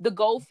 the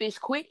goldfish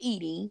quit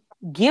eating,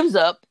 gives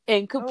up,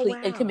 and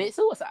commits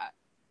suicide.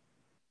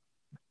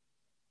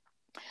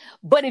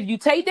 But if you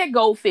take that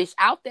goldfish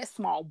out that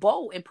small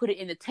bowl and put it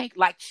in the tank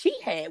like she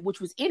had, which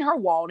was in her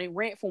wall, and it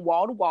ran from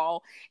wall to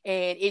wall,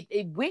 and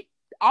it went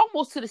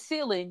almost to the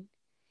ceiling,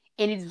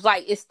 and it was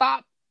like it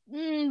stopped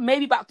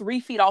maybe about 3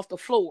 feet off the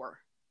floor.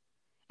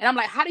 And I'm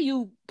like, how do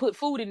you put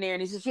food in there?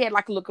 And she had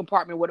like a little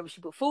compartment, whatever,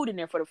 she put food in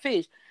there for the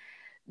fish.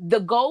 The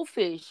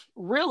goldfish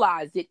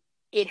realized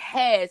it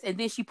has, and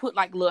then she put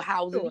like little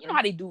houses. You know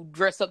how they do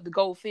dress up the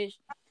goldfish?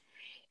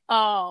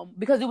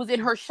 Because it was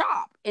in her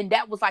shop, and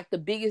that was like the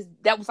biggest.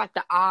 That was like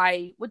the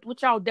eye.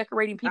 What y'all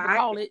decorating people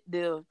call it?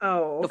 The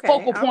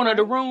focal point of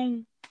the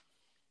room.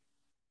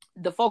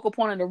 The focal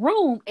point of the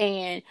room.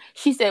 And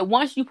she said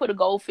once you put a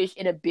goldfish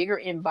in a bigger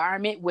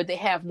environment where they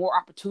have more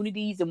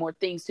opportunities and more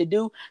things to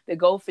do, the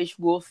goldfish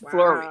will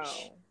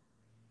flourish.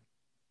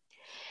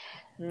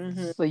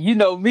 So you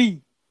know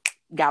me,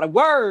 got a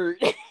word.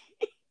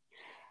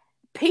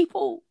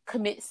 People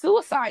commit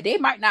suicide. They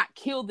might not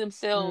kill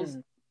themselves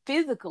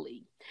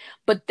physically,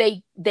 but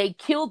they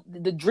killed.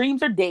 The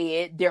dreams are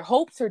dead, their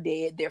hopes are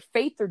dead, their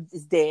faith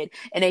is dead,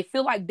 and they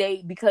feel like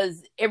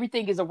because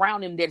everything is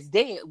around them that's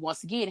dead.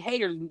 Once again,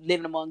 haters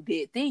living among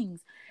dead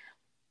things.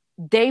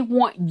 They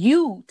want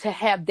you to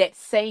have that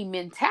same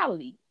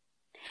mentality.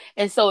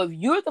 And so if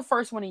you're the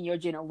first one in your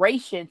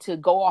generation to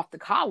go off to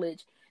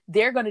college,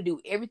 they're going to do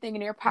everything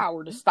in their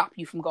power to stop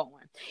you from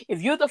going.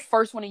 If you're the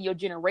first one in your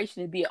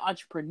generation to be an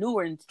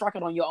entrepreneur and strike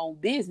it on your own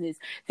business,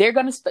 they're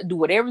going to do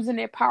whatever's in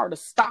their power to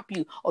stop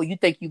you, or you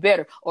think you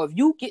better. Or if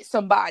you get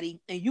somebody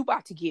and you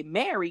about to get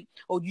married,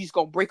 or you just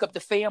going to break up the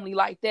family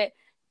like that,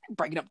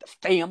 breaking up the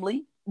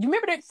family. You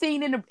remember that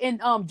scene in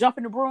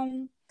Jumping the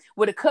Broom?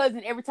 With a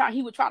cousin, every time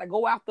he would try to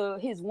go after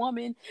his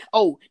woman,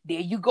 oh, there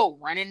you go,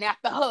 running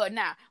after her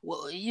now.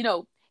 Well,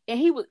 and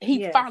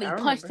he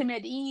finally punched him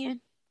at the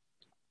end.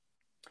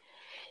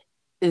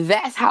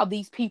 That's how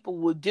these people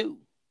will do.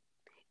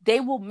 They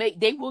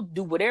will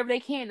do whatever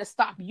they can to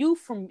stop you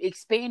from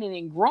expanding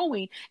and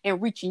growing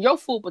and reaching your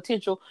full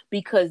potential,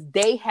 because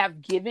they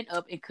have given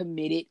up and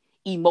committed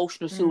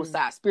emotional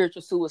suicide,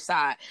 spiritual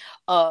suicide,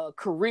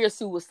 career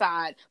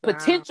suicide,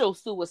 potential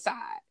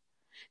suicide.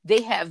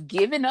 They have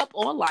given up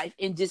on life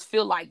and just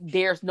feel like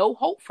there's no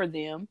hope for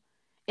them.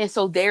 And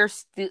so they're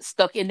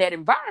stuck in that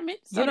environment.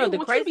 So the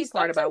crazy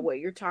part about what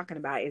you're talking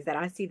about is that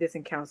I see this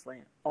in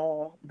counseling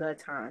all the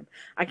time.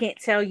 I can't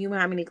tell you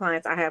how many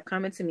clients I have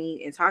coming to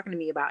me and talking to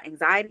me about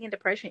anxiety and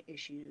depression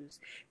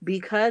issues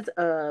because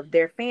of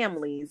their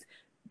families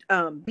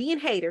being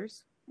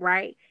haters,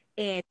 right?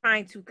 And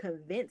trying to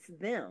convince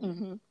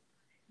them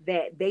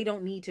that they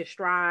don't need to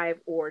strive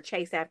or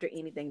chase after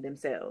anything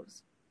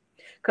themselves.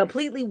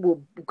 Completely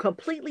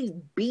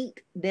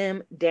beat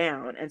them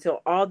down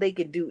until all they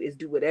can do is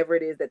do whatever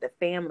it is that the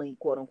family,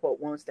 quote unquote,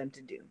 wants them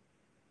to do.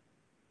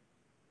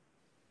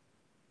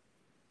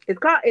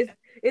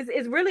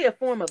 It's really a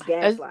form of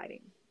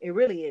gaslighting. It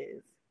really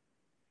is.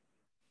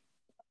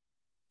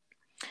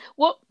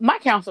 Well, my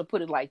counselor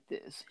put it like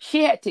this.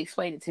 She had to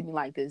explain it to me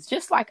like this.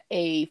 Just like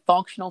a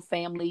functional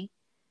family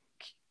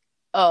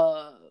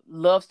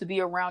loves to be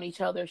around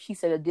each other, she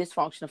said a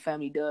dysfunctional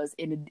family does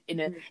in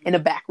a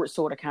backward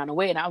sort of kind of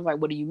way. And I was like,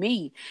 what do you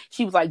mean?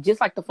 She was like,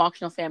 just like the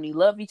functional family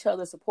love each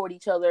other, support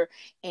each other,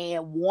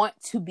 and want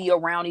to be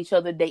around each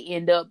other,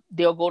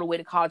 they'll go away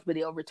to college, but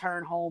they'll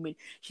return home. And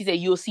she said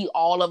you'll see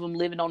all of them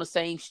living on the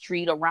same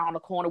street, around the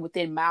corner,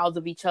 within miles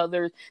of each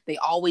other. They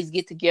always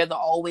get together,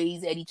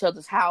 always at each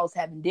other's house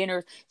having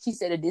dinners. She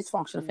said a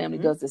dysfunctional family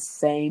does the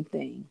same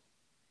thing.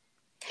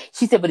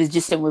 She said, but it's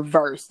just in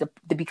reverse,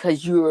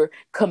 because you're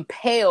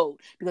compelled.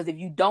 Because if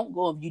you don't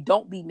go, if you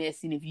don't be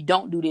messy, and if you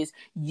don't do this,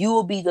 you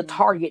will be the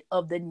target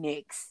of the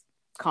next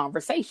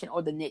conversation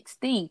or the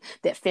next thing.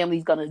 That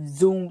family's gonna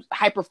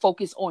hyper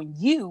focus on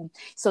you,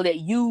 so that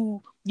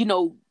you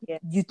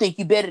think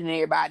you're better than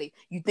everybody.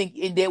 You think,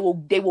 and they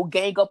will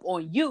gang up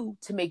on you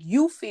to make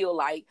you feel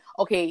like,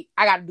 okay,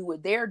 I got to do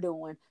what they're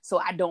doing, so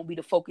I don't be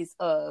the focus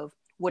of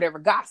whatever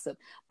gossip.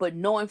 But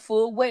knowing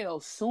full well,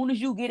 as soon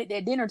as you get at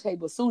that dinner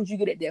table, as soon as you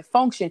get at that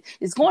function,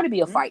 it's going to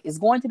be a fight. It's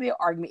going to be an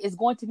argument. It's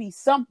going to be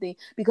something,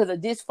 because a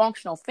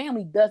dysfunctional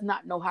family does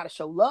not know how to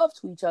show love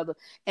to each other.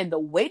 And the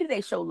way that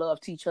they show love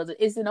to each other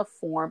is in a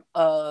form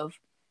of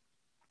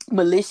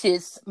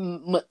malicious,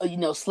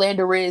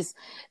 slanderous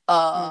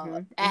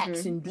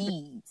acts and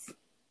deeds,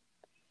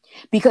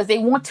 because they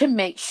want to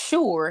make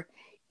sure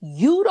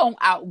you don't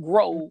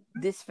outgrow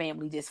this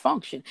family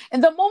dysfunction.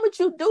 And the moment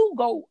you do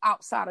go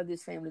outside of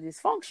this family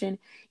dysfunction,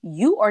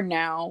 you are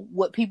now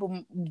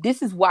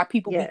this is why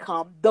people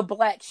become the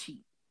black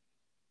sheep.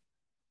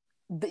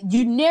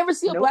 You never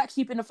see a black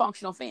sheep in a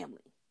functional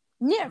family.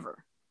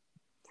 Never.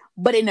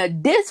 But in a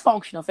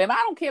dysfunctional family,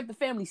 I don't care if the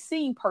family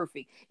seems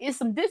perfect. It's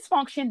some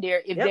dysfunction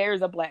there if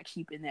there's a black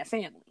sheep in that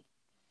family.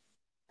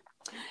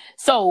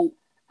 So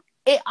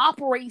it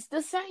operates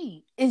the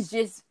same. It's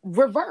just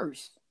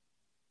reversed.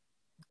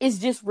 It's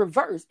just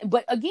reversed.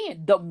 But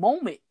again, the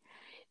moment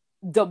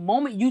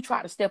you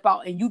try to step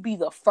out and you be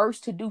the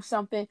first to do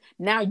something,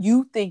 now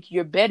you think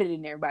you're better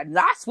than everybody.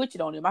 I switched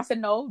it on him. I said,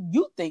 no,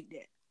 you think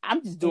that.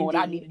 I'm just doing what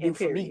I need to do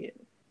for me.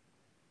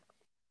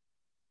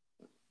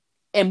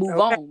 and move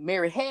Okay. on.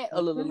 Mary had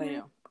a little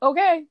lamb.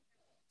 Okay.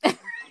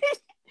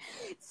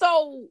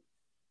 So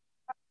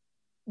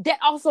that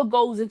also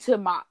goes into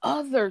my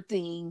other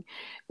thing.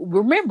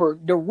 Remember,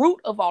 the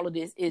root of all of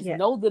this is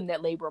know them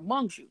that labor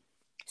amongst you.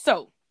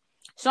 So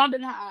Shonda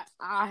and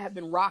I have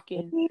been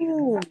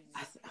rocking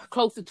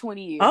close to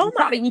 20 years. Oh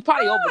we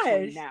probably over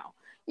 20 now.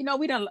 You know,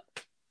 we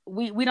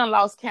done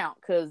lost count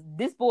because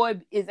this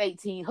boy is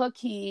 18. Her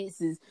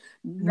kids is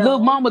little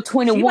mama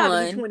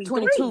 21,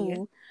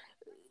 22,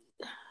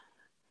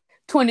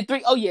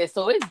 23. Oh yeah,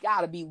 so it's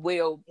got to be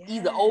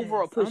either over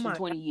or pushing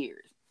 20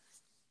 years.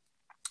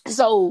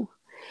 So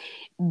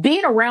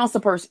being around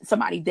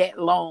somebody that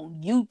long,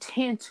 you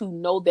tend to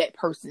know that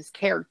person's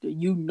character.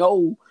 You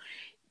know,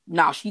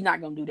 no, she's not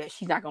going to do that.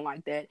 She's not going to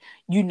like that.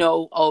 You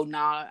know, oh,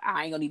 nah,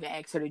 I ain't going to even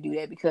ask her to do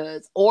that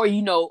because, or,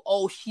 you know,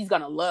 oh, she's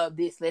going to love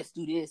this. Let's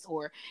do this.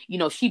 Or, you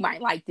know, she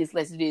might like this.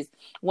 Let's do this.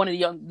 One of the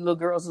young little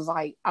girls was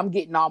like, I'm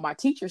getting all my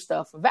teacher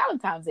stuff for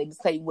Valentine's Day.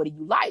 Just tell you, what do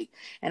you like?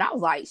 And I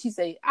was like,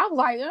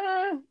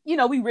 you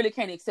know, we really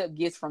can't accept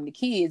gifts from the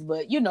kids,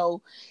 but, you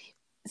know,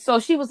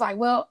 so she was like,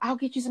 well, I'll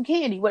get you some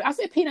candy. But I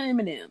said peanut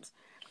M&Ms.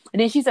 And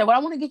then she said, well,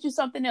 I want to get you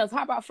something else.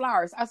 How about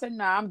flowers? I said,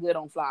 nah, I'm good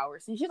on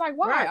flowers. And she's like,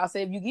 why? Right. I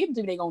said, if you give them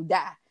to me, they're going to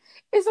die.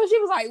 And so she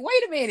was like,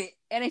 wait a minute.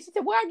 And then she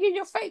said, well, I give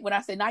you fake. When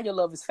I said, now your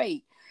love is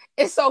fake.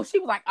 And so she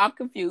was like, I'm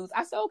confused.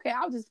 I said, okay,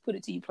 I'll just put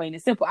it to you plain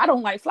and simple. I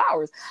don't like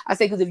flowers. I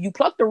said, because if you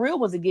pluck the real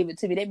ones and give it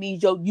to me, that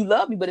means you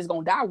love me, but it's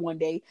going to die one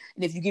day.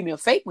 And if you give me a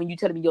fake one, you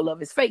tell me your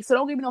love is fake. So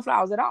don't give me no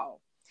flowers at all.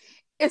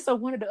 And so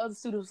one of the other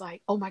students was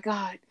like, oh my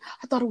God,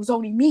 I thought it was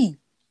only me.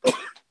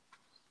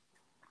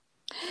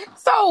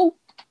 So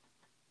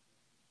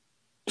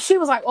she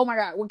was like, oh my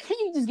God, well, can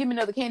you just give me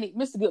another candy?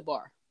 Mr.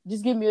 Goodbar.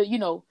 Just give me a,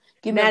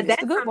 give me a Mr.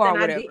 Goodbar or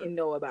whatever. I didn't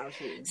know about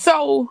you.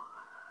 So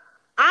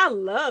I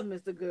love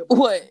Mr. Goodbar.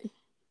 What?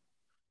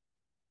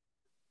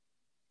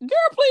 Girl,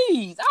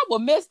 please. I will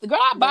miss the girl.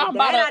 I buy them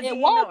at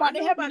Walmart.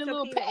 They have me in a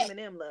little pack.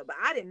 M&M love, but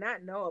I did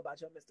not know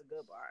about your Mr.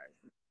 Goodbar.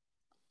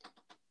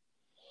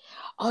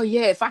 Oh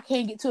yeah, if I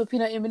can't get to a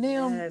peanut M&M,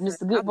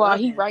 Mr. Goodbar,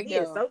 he right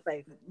there. So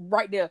faithful.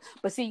 Right there.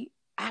 But see,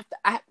 I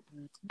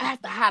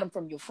have to hide them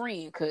from your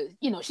friend because,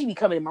 she be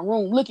coming in my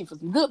room looking for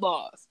some good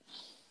bars.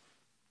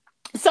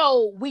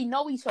 So we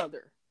know each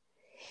other.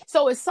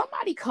 So if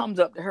somebody comes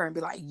up to her and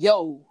be like,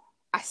 yo,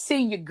 I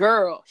seen your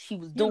girl. She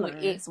was doing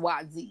X,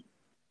 Y, Z.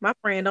 My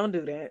friend don't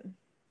do that.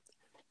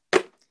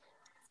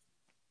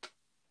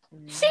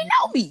 She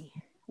know me,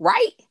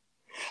 right?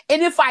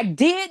 And if I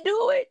did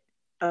do it,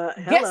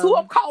 guess who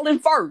I'm calling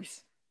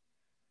first?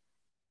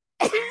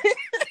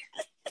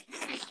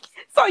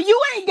 So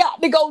you ain't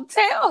got to go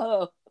tell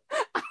her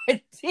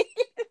I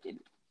did.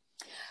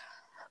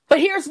 But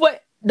here's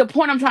what the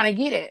point I'm trying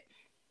to get at.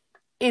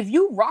 If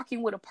you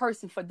rocking with a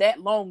person for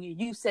that long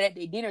and you sit at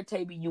their dinner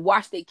table, you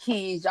watch their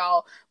kids,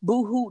 y'all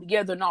boo-hoo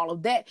together and all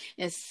of that,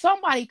 and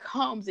somebody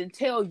comes and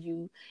tell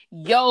you,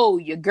 yo,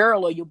 your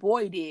girl or your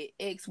boy did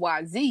X,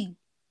 Y, Z,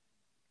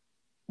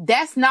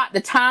 that's not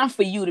the time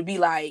for you to be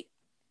like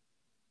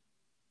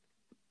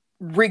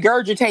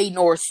regurgitating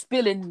or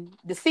spilling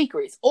the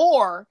secrets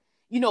or,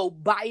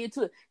 buy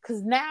into it.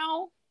 Because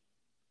now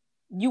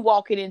you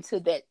walking into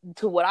that,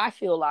 to what I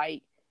feel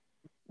like,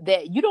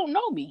 that you don't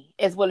know me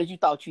as well as you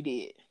thought you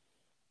did.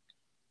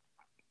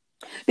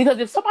 Because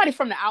if somebody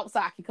from the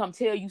outside can come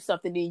tell you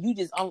something, then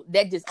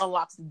that just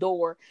unlocks the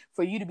door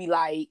for you to be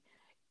like,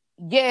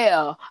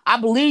 yeah, I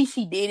believe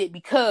she did it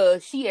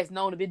because she has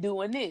known to be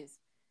doing this.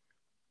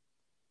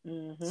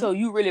 Mm-hmm. So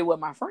you really were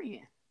my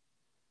friend.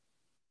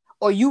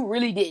 Or you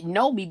really didn't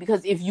know me,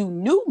 because if you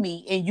knew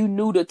me and you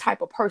knew the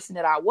type of person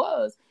that I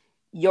was,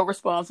 your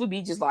response would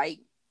be just like,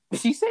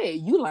 she said,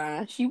 you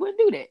lying. She wouldn't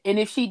do that. And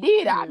if she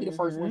did, I'd be the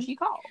first one she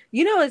called.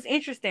 It's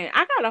interesting.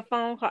 I got a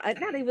phone call.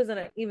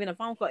 Not even a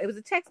phone call. It was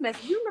a text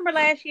message. You remember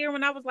last year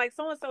when I was like,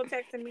 so-and-so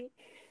texting me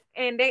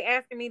and they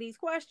asking me these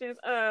questions.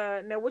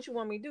 Now what you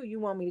want me to do? You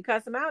want me to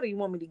cuss them out or you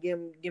want me to give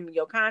me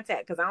your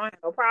contact? Because I don't have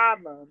no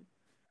problem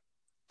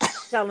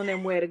telling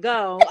them where to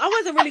go. I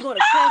wasn't really going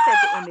to cuss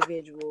at the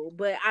individual,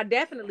 but I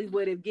definitely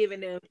would have given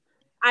them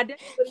some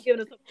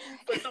food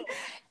for thought.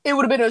 It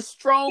would have been a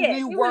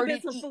strongly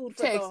worded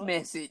text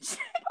message.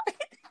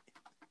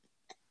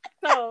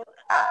 So,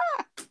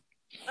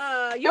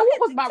 what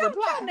was my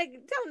reply? Tell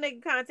them they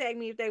can contact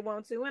me if they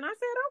want to. And I said,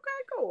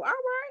 okay, cool. All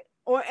right.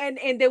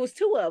 And there was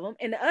two of them.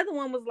 And the other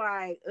one was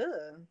like,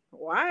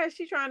 why is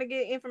she trying to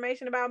get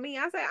information about me?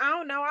 I said, I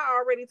don't know. I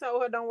already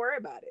told her, don't worry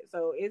about it.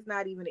 So it's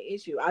not even an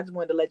issue. I just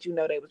wanted to let you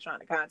know they was trying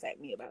to contact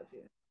me about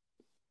you.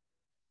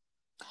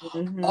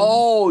 Mm-hmm.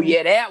 Oh,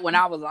 yeah, that one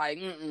I was like,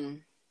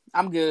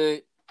 I'm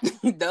good.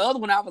 The other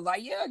one I was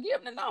like, yeah,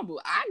 give them the number.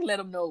 I can let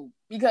them know.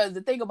 Because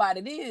the thing about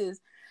it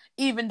is,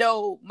 even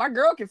though my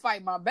girl can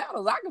fight my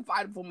battles, I can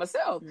fight them for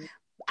myself. Mm-hmm.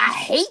 I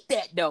hate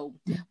that though.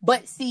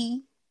 But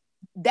see,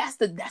 that's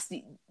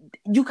the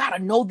you gotta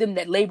know them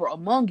that labor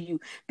among you.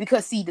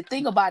 Because see, the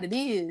thing about it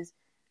is,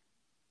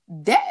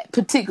 that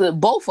particular,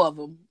 both of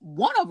them,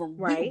 one of them,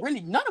 right?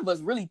 Really, none of us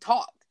really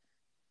talked.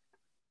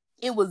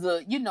 it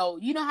was you know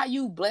how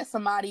you bless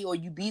somebody or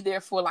you be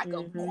there for like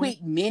a Mm-hmm.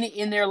 quick minute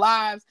in their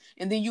lives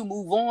and then you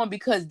move on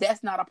because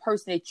that's not a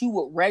person that you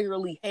would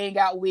regularly hang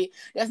out with.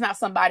 That's not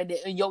somebody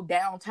that in your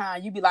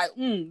downtime you be like,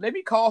 let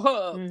me call her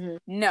up. Mm-hmm.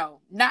 No,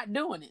 not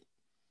doing it.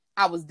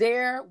 I was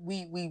there.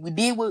 We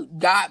did what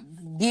God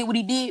did what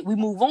he did. We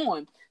move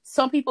on.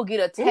 Some people get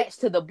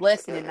attached to the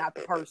blessing and not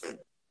the person.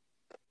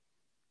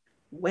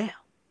 Well.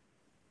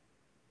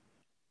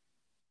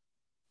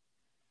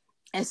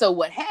 And so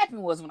what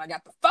happened was when I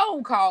got the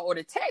phone call or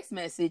the text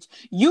message,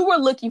 you were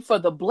looking for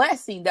the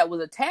blessing that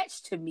was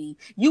attached to me.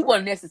 You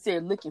weren't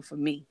necessarily looking for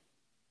me.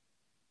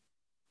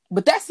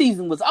 But that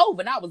season was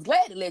over, and I was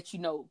glad to let you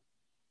know.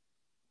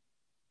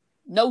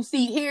 No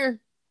seat here.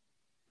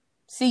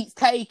 Seats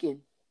taken.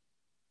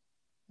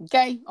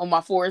 Okay? On my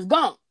Forrest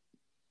Gump.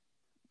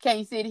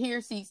 Can't sit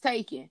here, seats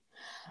taken.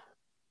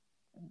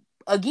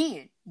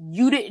 Again,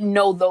 you didn't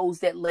know those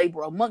that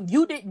labor among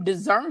you. Didn't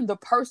discern the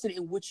person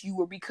in which you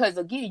were because,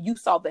 again, you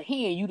saw the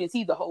hand. You didn't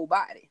see the whole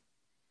body.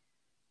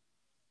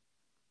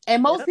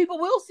 And most people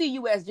will see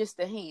you as just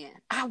the hand.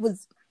 I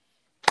was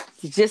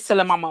just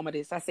telling my mama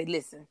this. I said,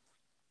 listen,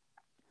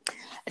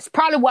 it's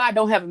probably why I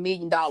don't have $1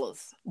 million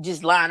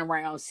just lying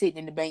around sitting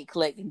in the bank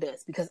collecting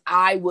dust because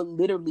I would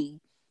literally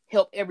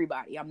help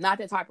everybody. I'm not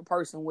that type of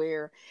person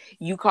where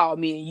you call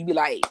me and you be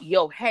like,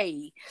 yo,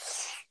 hey,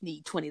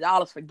 need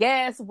 $20 for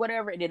gas or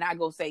whatever. And then I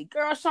go say,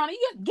 girl, Shauna,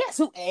 guess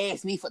who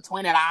asked me for $20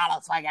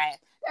 for gas?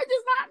 That's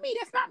just not me.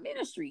 That's not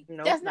ministry.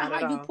 Nope, that's not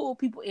how you all. pull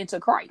people into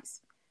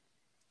Christ.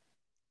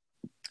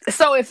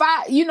 So if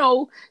I,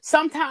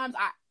 sometimes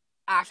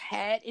I've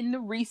had in the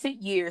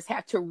recent years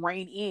had to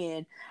rein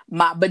in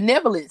my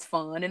benevolence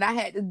fund and I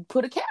had to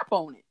put a cap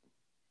on it.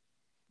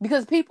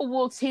 Because people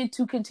will tend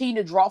to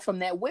continue to draw from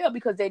that well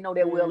because they know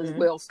that well is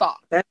well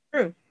stocked. That's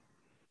true.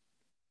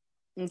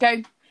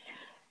 Okay.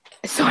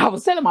 So I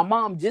was telling my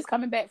mom just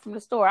coming back from the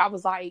store, I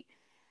was like,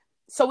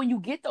 so when you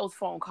get those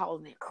phone calls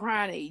and they're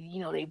crying,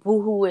 they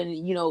boo-hoo and,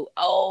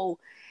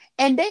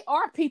 and they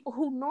are people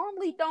who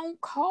normally don't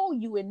call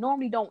you and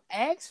normally don't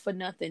ask for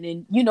nothing.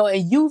 And,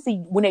 and usually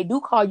when they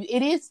do call you,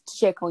 it is to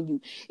check on you.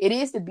 It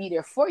is to be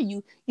there for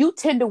you. You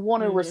tend to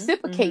want to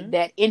reciprocate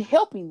that in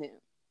helping them.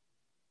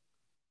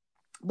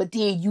 But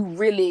then you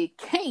really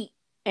can't.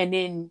 And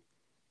then,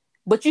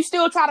 but you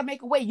still try to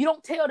make a way. You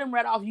don't tell them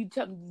right off. You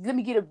tell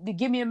them,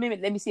 give me a minute.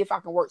 Let me see if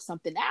I can work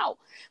something out.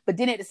 But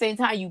then at the same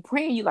time, you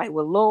praying, you like,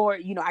 well,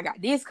 Lord, I got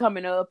this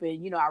coming up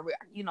and,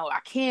 I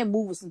can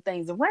move some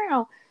things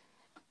around.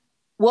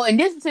 Well, in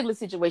this particular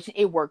situation,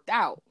 it worked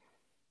out.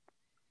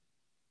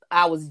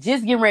 I was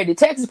just getting ready. The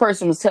Texas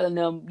person was telling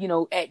them,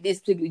 at this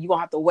particular, you're going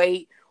to have to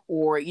wait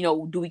or,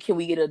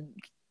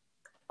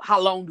 how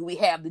long do we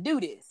have to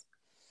do this?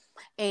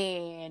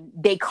 And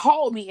they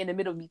called me in the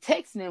middle of me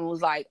texting and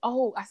was like,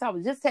 oh, I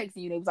was just texting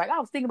you. They was like, I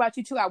was thinking about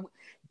you too. I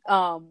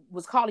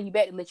was calling you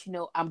back to let you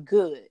know I'm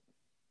good.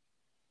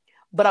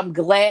 But I'm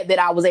glad that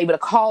I was able to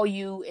call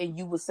you and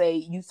you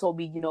told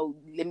me,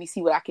 let me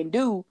see what I can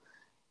do.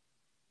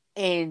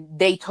 And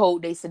they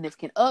told their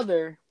significant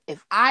other,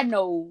 if I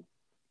know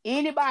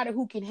anybody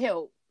who can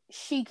help,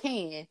 she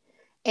can.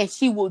 And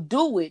she will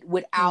do it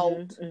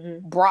without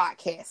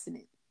broadcasting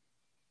it.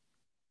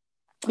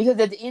 Because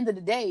at the end of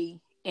the day,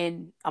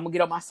 and I'm gonna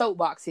get on my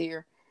soapbox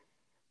here,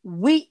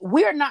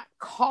 we're not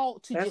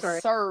called to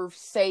serve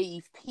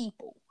saved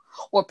people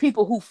or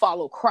people who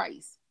follow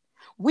Christ.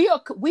 We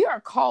are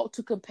called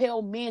to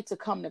compel men to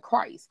come to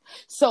Christ.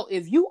 So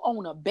if you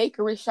own a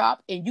bakery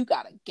shop and you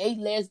got a gay,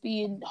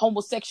 lesbian,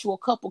 homosexual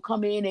couple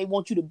come in, they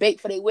want you to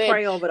bake for their wedding.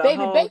 Pray over the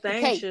whole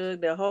thing,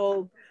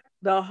 Suge.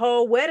 The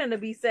whole wedding to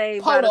be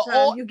saved by the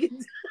time you get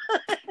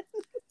done.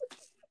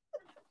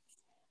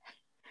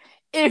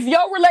 If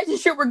your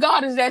relationship with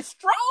God is as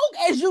strong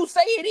as you say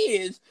it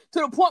is,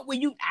 to the point where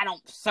I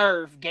don't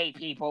serve gay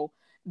people,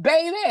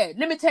 baby,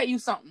 let me tell you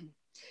something.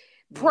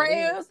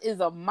 Prayers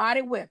is a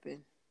mighty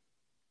weapon.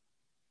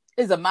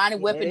 It's a mighty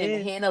weapon in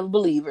the hand of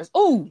believers.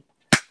 Ooh.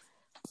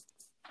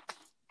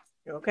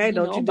 Okay,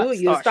 don't you do it.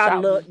 You'll start a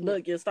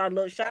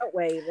little shout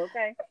wave,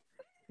 okay?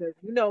 Because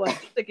a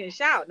sister can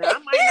shout. Now, I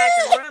might not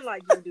can run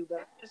like you do, but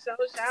I can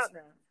shout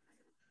now.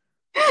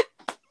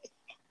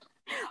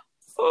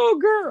 Oh,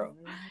 girl.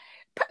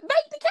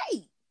 Bake the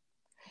cake.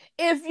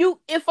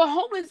 If a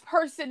homeless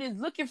person is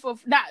looking for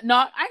I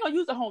ain't gonna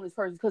use a homeless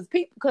person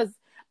because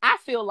I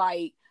feel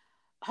like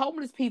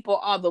homeless people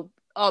are the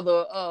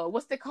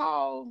what's they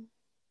called?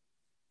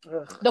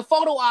 Ugh. The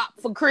photo op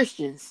for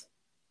Christians.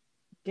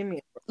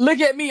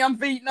 Look at me, I'm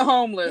feeding the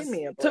homeless.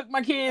 Took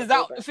my kids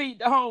out to feed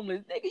the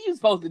homeless. Nigga, you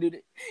supposed to do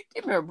that.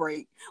 Give me a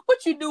break.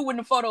 What you do when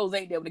the photos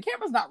ain't there, when the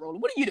camera's not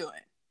rolling? What are you doing?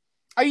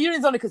 Are you doing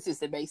this on a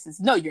consistent basis?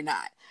 No, you're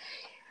not.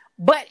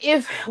 But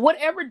if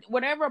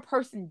whatever a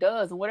person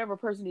does and whatever a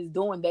person is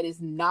doing that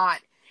is not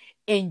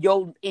in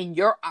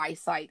your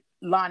eyesight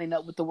lining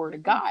up with the word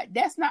of God,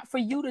 that's not for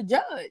you to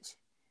judge.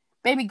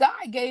 Baby,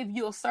 God gave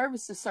you a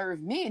service to serve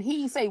men. He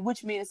didn't say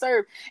which men to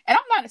serve. And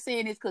I'm not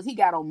saying this because he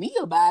got on me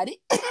about it.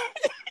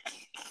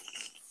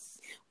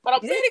 But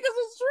I'm saying it because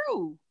it's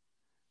true.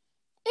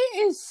 It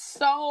is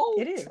so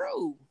It is.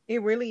 true.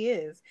 It really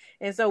is.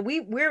 And so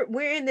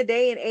we're in the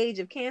day and age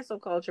of cancel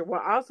culture.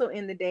 We're also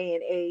in the day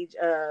and age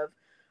of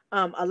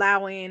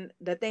allowing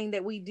the thing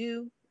that we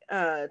do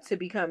to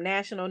become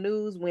national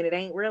news when it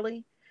ain't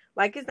really.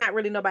 Like, it's not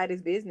really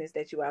nobody's business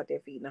that you out there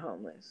feeding the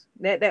homeless.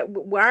 That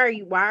why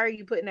are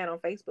you putting that on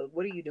Facebook?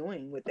 What are you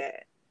doing with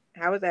that?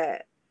 How is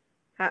that?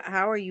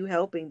 How are you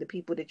helping the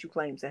people that you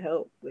claim to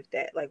help with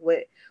that? Like,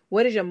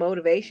 what is your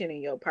motivation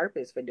and your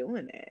purpose for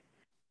doing that?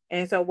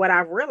 And so what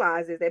I've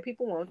realized is that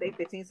people want their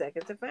 15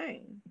 seconds of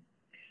fame.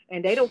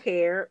 And they don't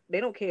care.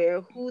 They don't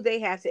care who they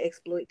have to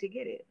exploit to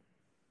get it.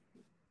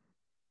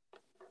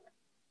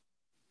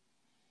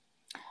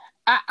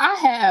 I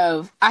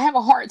have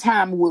a hard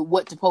time with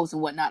what to post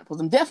and what not to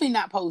post. I'm definitely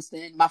not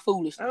posting my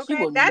foolishness. You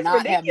Okay, will that's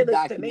not have me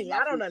ridiculous to document me. my I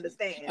don't foolishness.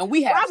 understand. And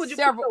we have Why would you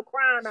several put your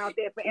crime out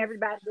there for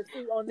everybody to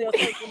see on their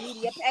social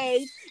media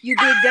page? You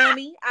big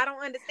dummy. I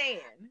don't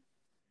understand.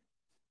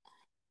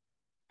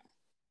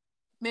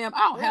 Ma'am,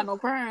 I don't have no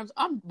crimes.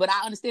 But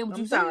I understand what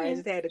you're saying. Sorry, I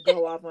just had to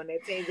go off on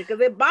that tangent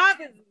because it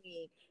bothers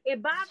me.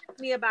 It bothers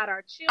me about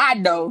our children. I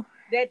know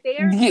that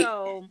they're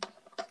so.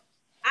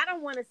 I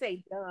don't want to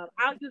say dumb.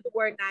 I'll use the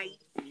word naive.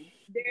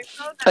 They're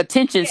so naive.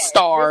 Attention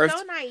starved. They're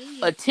so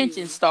naive.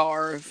 Attention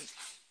starved.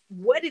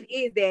 What it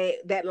is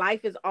that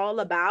life is all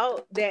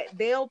about, that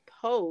they'll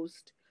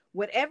post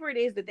whatever it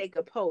is that they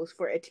could post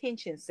for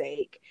attention's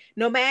sake,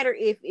 no matter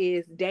if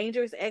it's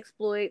dangerous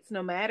exploits,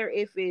 no matter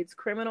if it's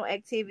criminal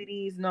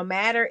activities, no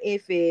matter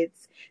if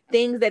it's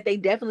things that they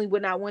definitely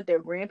would not want their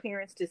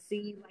grandparents to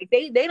see. Like,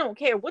 they don't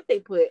care what they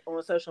put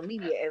on social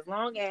media as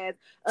long as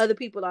other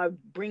people are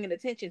bringing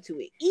attention to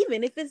it,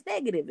 even if it's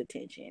negative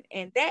attention.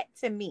 And that,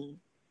 to me,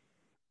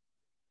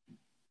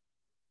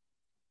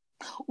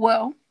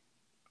 well,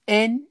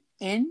 in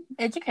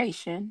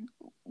education,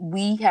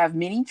 we have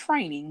many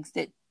trainings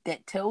that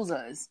tells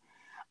us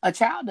a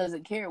child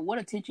doesn't care what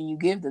attention you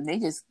give them. They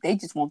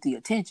just want the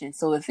attention.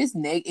 So if it's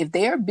if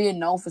they're being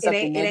known for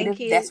something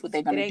negative, that's what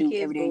they're gonna do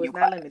every day in your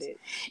class.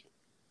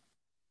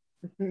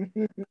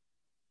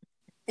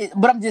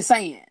 But I'm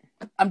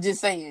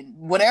just saying,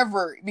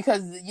 whatever,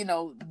 because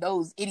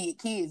those idiot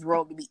kids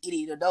grow up to be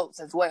idiot adults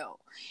as well.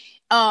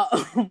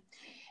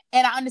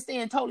 And I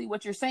understand totally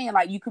what you're saying.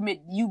 Like,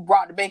 you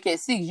brought the bank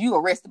at 6, you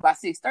arrested by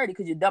 6:30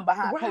 because you're done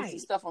behind posting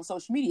stuff on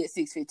social media at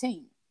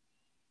 6:15.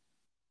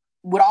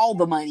 With all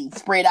the money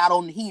spread out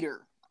on the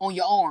heater, on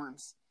your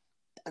arms.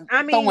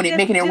 Throwing it,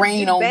 making it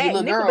rain on your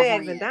little girl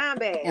bags and dime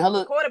bags and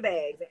her quarter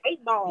bags and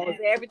 8 balls and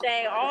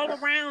everything all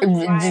around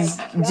you.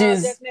 Like,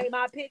 just made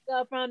my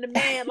pickup from the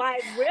man.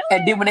 Like, really?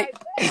 And then when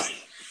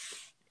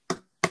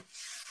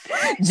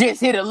just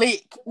hit a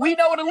lick. We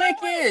know what a lick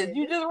is.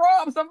 You just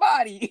robbed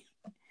somebody.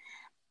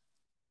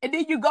 And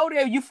then you go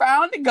there, you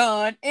found a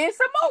gun and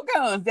some more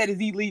guns that is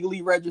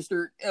illegally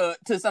registered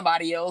to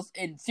somebody else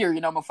and serial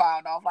number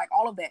filed off, like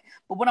all of that.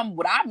 But what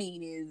I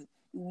mean is,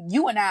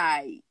 you and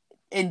I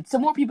and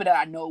some more people that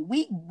I know,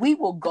 we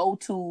will go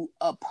to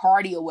a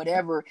party or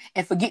whatever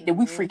and forget that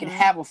we freaking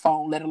have a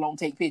phone, let alone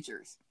take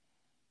pictures.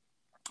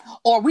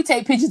 Or we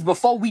take pictures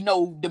before we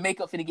know the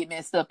makeup finna get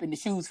messed up and the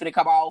shoes finna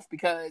come off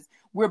because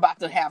we're about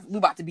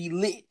to be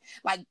lit.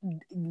 Like,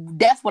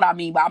 that's what I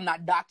mean by I'm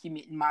not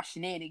documenting my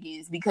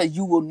shenanigans, because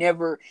you will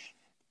never,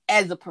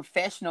 as a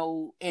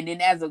professional and then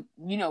as a,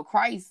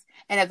 Christ,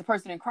 and as a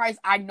person in Christ,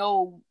 I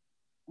know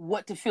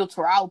what to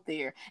filter out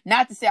there.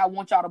 Not to say I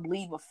want y'all to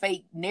believe a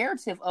fake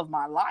narrative of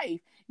my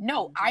life.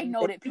 No, I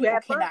know that people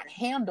cannot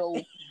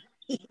handle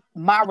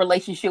my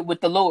relationship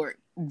with the Lord.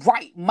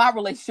 Right, my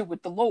relationship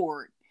with the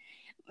Lord.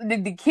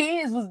 The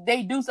kids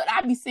they do so.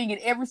 I be singing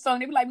every song.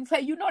 They be like, "Play,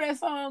 you know that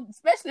song,"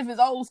 especially if it's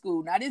old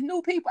school. Now, there's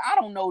new people. I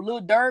don't know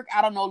Lil Durk.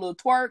 I don't know Lil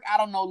Twerk. I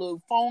don't know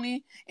Lil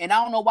Phony. And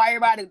I don't know why a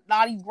lot of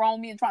these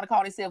grown men trying to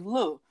call themselves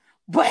Lil.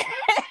 But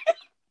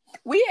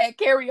we had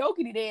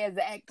karaoke today as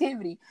an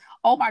activity.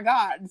 Oh my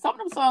God. Some of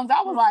them songs,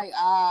 I was like,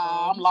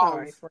 I'm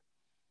lost. Sorry.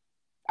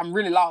 I'm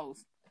really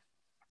lost.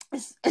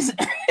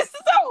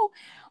 So,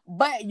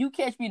 but you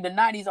catch me in the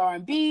 90s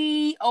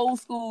R&B, old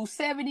school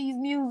 70s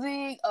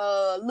music,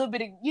 a little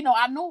bit of,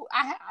 I know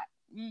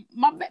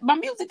my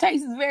music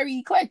taste is very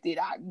eclectic.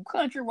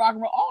 Country, rock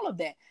and roll, all of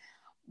that.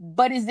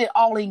 But is it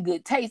all in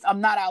good taste?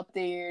 I'm not out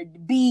there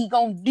we're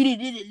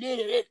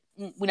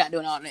not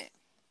doing all that.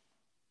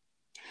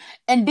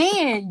 And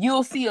then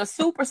you'll see a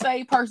super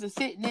saved person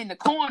sitting in the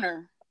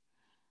corner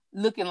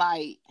looking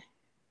like,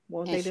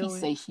 won't they do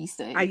it? She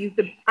say. I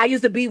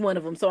used to be one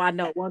of them, so I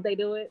know. Won't they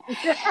do it?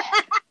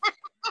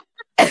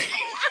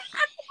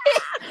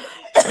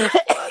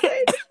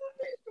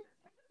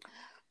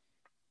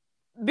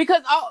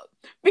 Because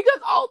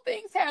all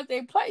things have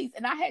their place,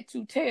 and I had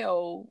to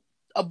tell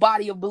a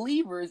body of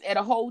believers at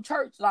a whole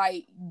church,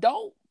 like,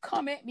 don't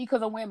come at me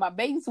because I'm wearing my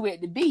bathing suit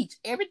at the beach.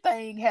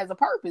 Everything has a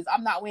purpose.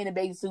 I'm not wearing a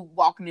bathing suit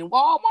walking in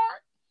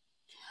Walmart.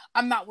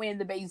 I'm not wearing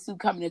the bathing suit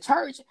coming to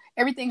church.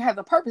 Everything has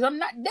a purpose. I'm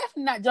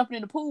definitely not jumping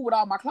in the pool with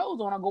all my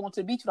clothes on. I'm going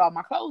to the beach with all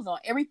my clothes on.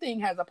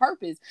 Everything has a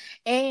purpose.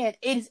 And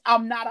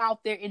I'm not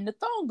out there in the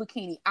thong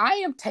bikini.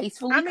 I am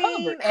tastefully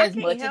covered as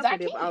much as I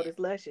can. If all this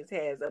luscious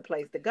has a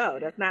place to go.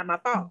 That's not my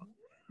fault.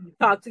 You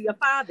talk to your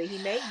father. He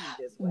made me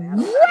this way.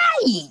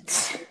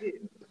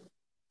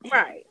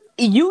 Right.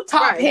 You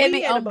top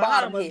heavy, I'm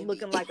bottom heavy.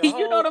 Looking like a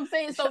you know what I'm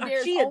saying? So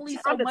there's only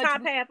so the much.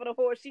 top half of the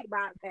horse, she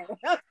bottom half.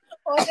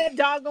 On that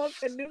doggone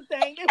canoe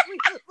thing.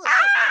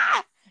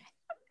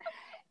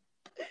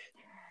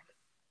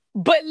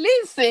 But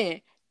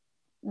listen,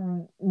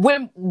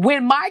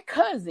 when my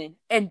cousin,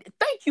 and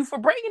thank you for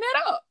bringing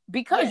that up,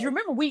 because you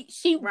remember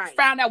she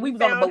found out we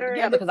was on a boat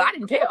together because I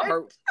didn't tell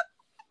her.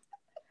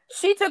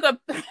 She took a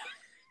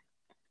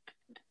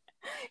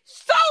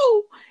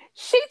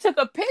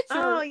picture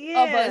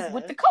of us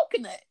with the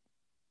coconut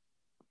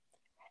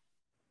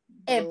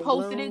and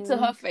posted it to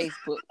her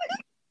Facebook.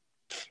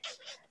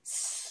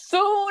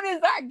 Soon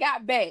as I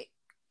got back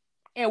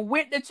and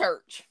went to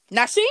church.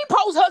 Now, she didn't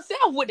post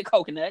herself with the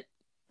coconut.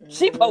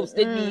 She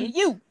posted me and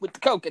you with the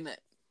coconut.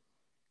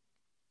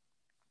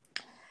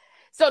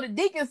 So the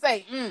deacon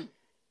say,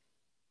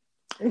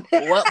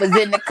 what was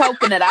in the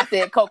coconut? I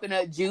said,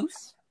 coconut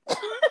juice.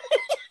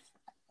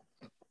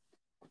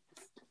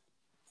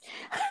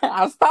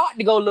 I'm starting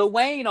to go Lil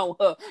Wayne on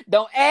her.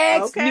 Don't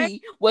ask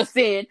me what's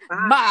in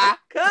my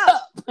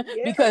cup.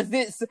 Because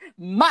it's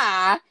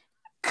my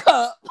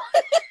cup.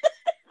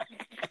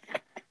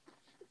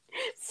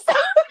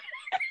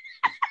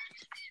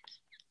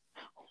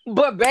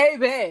 But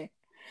baby,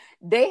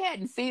 they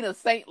hadn't seen a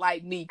saint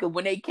like me because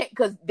when they came,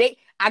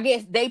 I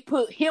guess they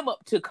put him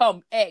up to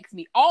come ask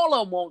me. All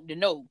of them wanted to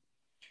know,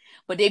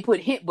 but they put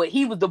him. But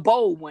he was the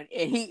bold one,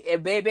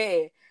 and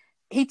baby,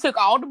 he took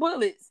all the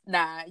bullets.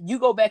 Nah, you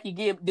go back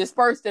and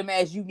disperse them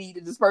as you need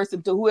to disperse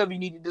them to whoever you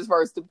need to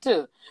disperse them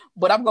to.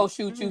 But I'm gonna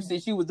shoot you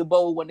since you was the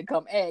bold one to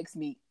come ask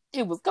me.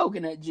 It was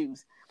coconut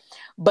juice.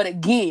 But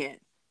again,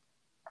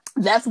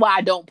 that's why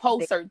I don't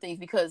post certain things,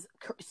 because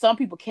some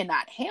people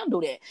cannot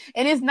handle that.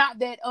 And it's not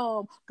that,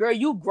 girl,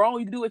 you grown,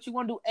 you do what you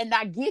want to do. And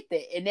I get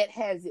that. And that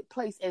has its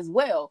place as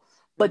well.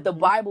 But the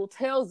Bible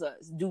tells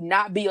us, do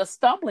not be a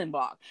stumbling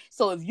block.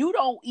 So if you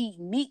don't eat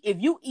meat, if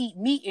you eat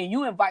meat and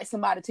you invite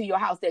somebody to your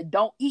house that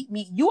don't eat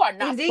meat, you are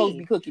not supposed to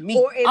be cooking meat.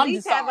 Or at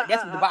least have an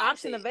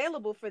option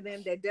available for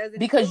them that doesn't,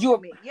 because you're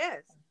meat.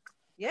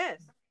 Yes.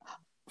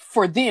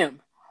 For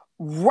them.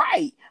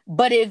 Right.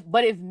 But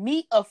if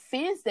meat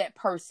offends that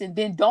person,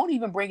 then don't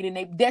even bring it in.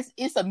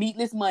 It's a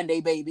meatless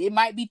Monday, baby. It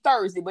might be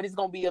Thursday, but it's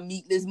going to be a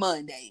meatless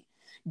Monday.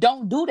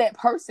 Don't do that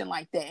person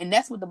like that. And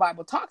that's what the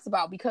Bible talks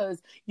about,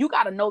 because you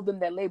got to know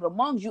them that labor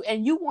among you,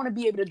 and you want to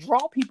be able to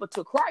draw people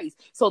to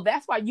Christ. So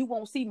that's why you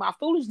won't see my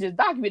foolishness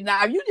document.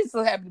 Now, if you just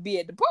so happen to be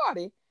at the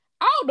party,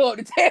 I don't know what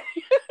to tell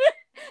you.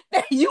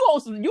 you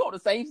on the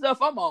same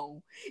stuff I'm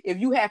on. If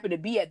you happen to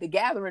be at the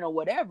gathering or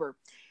whatever.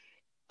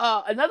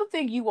 Another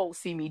thing you won't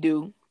see me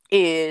do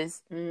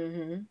is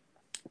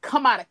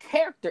come out of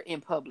character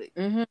in public.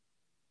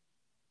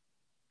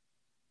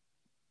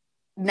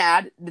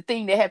 Now, the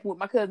thing that happened with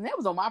my cousin, that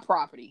was on my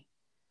property.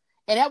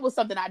 And that was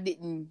something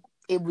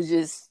it was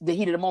just the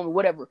heat of the moment,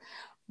 whatever.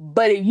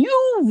 But if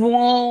you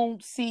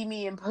won't see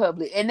me in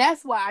public, and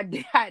that's why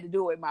I had to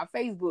do it in my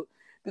Facebook,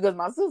 because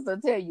my sister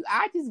tell you,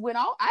 I just went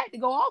off. I had to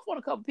go off on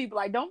a couple people.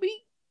 Like, don't be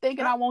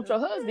thinking I want your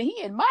husband.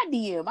 He in my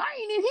DM. I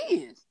ain't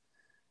in his.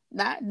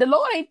 Now, the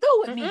Lord ain't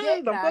through with me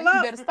yet. Now,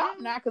 you better stop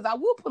now, because I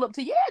will pull up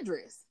to your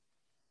address.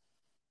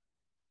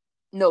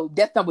 No,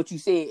 that's not what you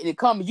said. And it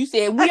comes, you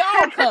said, we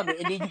all coming.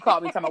 And then you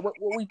called me talking about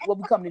what we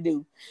coming to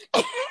do.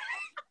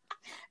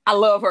 I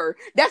love her.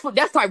 That's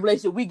type of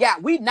relationship we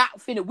got. We are not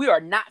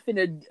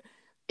finna.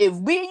 If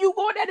me and you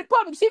going at it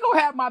public, she gonna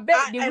have my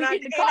back. Then we get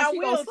in the car, she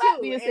gonna slap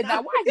me and say,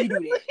 now why'd you do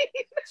that?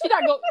 She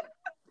not gonna.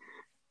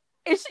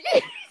 And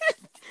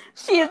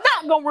she is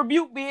not gonna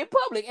rebuke me in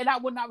public, and I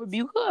will not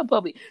rebuke her in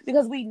public,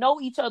 because we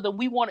know each other.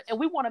 We want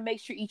to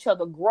make sure each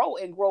other grow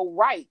and grow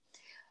right.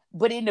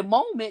 But in the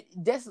moment,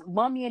 that's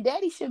mommy and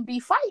daddy shouldn't be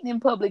fighting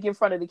in public in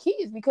front of the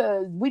kids,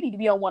 because we need to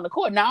be on one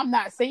accord. Now, I'm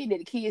not saying that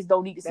the kids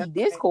don't need to see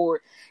discord.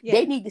 Yeah.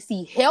 They need to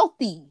see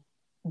healthy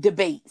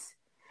debates,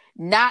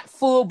 not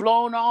full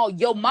blown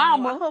your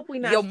mama. I hope we're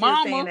not your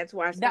mama. Saying that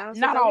to our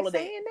spouses. Not all of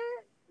that.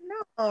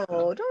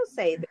 No, don't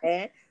say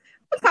that.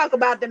 We'll talk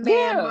about the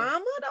man,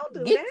 mama.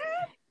 Don't do that.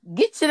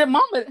 Get you the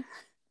mama.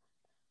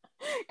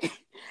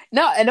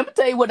 No, and I'm gonna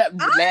tell you what the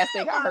last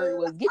thing I heard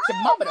was, get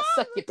your mama to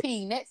suck your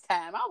pee next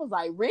time. I was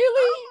like, really?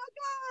 Oh my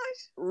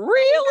gosh.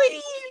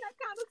 Really? That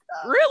kind of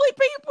stuff. Really,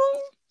 people?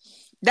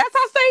 That's how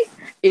I say,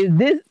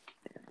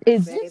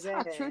 is this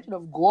how children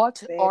of God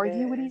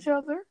argue with each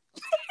other?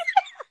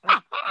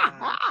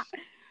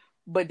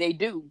 But they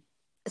do.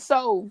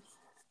 So,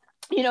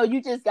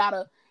 you just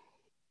gotta,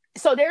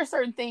 so there are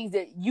certain things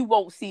that you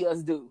won't see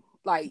us do.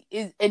 Like,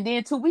 and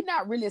then too, we're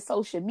not really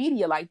social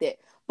media like that.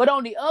 But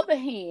on the other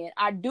hand,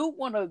 I do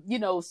want to,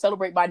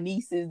 celebrate my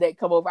nieces that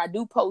come over. I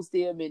do post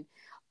them, and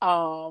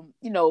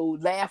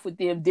laugh with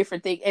them,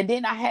 different things. And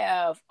then I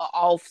have an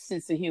off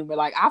sense of humor.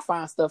 Like, I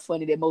find stuff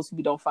funny that most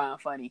people don't find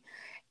funny.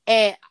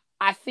 And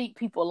I think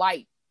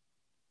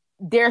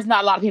there's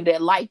not a lot of people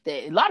that like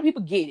that. A lot of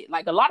people get it.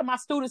 Like, a lot of my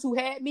students who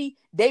had me,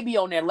 they be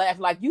on there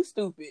laughing like, you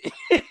stupid.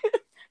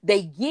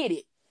 They get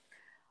it.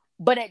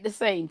 But at the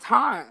same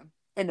time,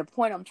 and the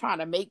point I'm trying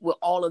to make with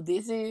all of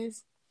this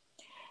is,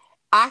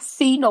 I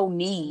see no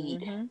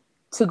need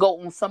to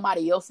go on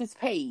somebody else's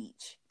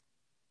page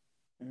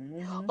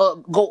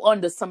or go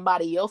under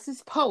somebody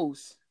else's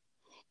post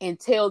and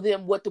tell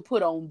them what to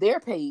put on their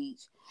page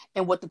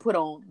and what to put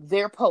on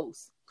their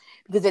post.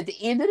 Because at the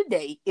end of the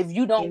day, if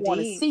you don't want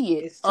to see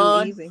it,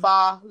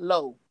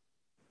 unfollow.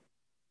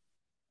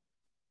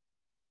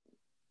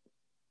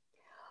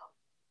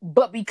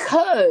 But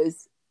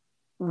because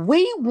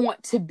we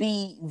want to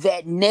be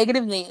that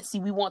negative Nancy,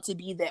 we want to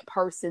be that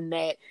person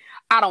that,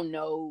 I don't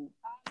know,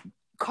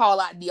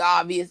 call out the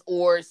obvious,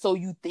 or so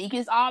you think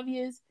it's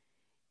obvious,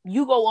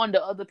 you go under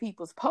other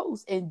people's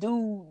posts and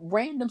do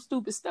random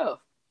stupid stuff.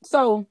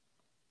 So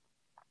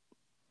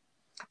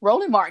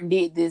Roland Martin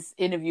did this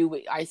interview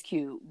with Ice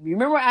Cube.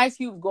 Remember Ice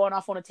Cube was going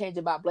off on a tangent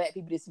about black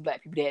people this and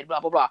black people that, blah,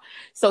 blah, blah.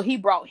 So he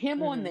brought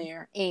him on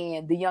there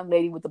and the young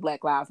lady with the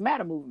Black Lives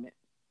Matter movement.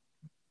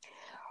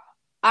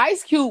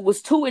 Ice Cube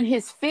was too in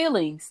his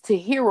feelings to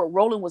hear what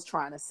Roland was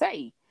trying to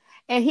say.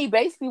 And he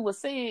basically was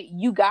saying,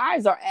 you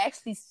guys are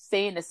actually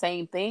saying the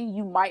same thing.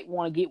 You might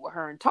want to get with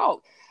her and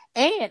talk.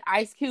 And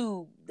Ice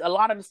Cube, a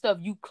lot of the stuff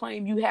you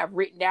claim you have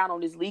written down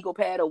on this legal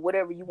pad or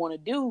whatever you want to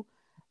do,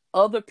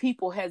 other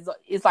people there's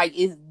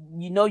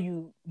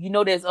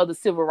other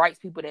civil rights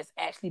people that's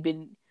actually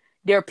been,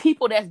 there are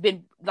people that's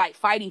been like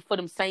fighting for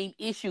them same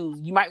issues.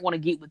 You might want to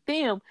get with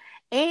them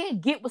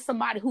and get with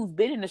somebody who's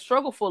been in the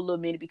struggle for a little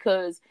minute,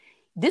 because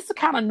this is a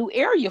kind of new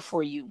area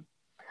for you.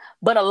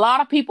 But a lot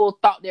of people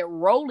thought that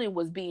Roland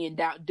was being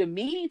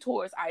demeaning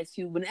towards Ice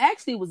Cube, when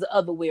actually it was the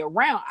other way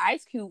around.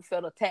 Ice Cube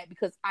felt attacked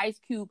because Ice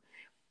Cube,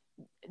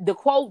 the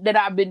quote that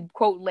I've been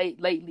quoting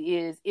lately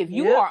is, if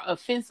you are an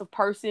offensive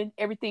person,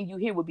 everything you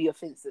hear would be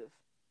offensive.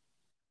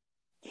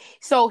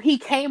 So he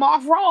came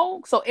off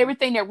wrong. So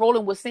everything that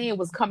Roland was saying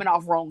was coming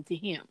off wrong to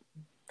him.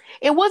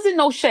 It wasn't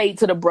no shade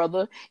to the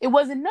brother. It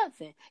wasn't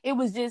nothing. It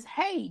was just,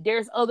 hey,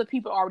 there's other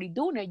people already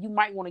doing that. You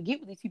might want to get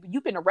with these people.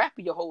 You've been a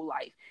rapper your whole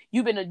life.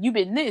 You've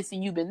been this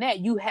and you've been that.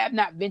 You have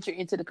not ventured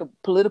into the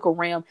political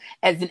realm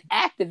as an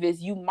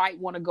activist. You might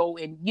want to go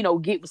and,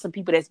 get with some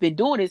people that's been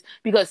doing this,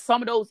 because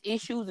some of those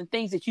issues and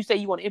things that you say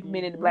you want to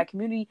implement in the black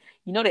community,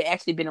 they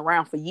actually been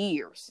around for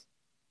years.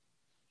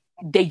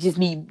 They just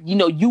need,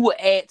 you will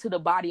add to the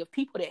body of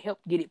people that help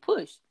get it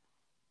pushed.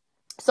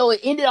 So it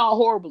ended all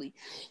horribly.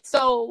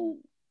 So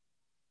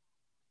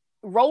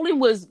Roland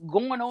was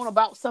going on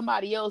about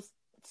somebody else,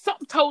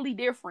 something totally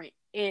different,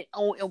 and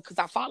because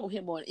I follow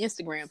him on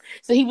Instagram.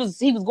 So he was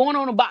going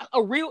on about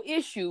a real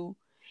issue,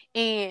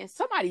 and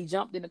somebody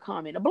jumped in the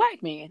comment, a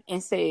black man,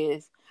 and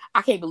says,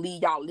 I can't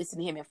believe y'all listen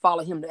to him and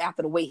follow him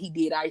after the way he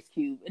did Ice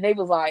Cube. And they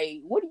was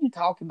like, what are you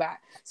talking about?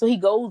 So he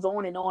goes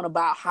on and on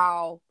about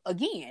how,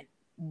 again,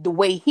 the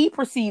way he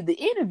perceived the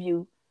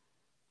interview,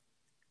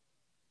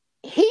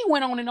 he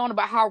went on and on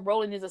about how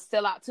Roland is a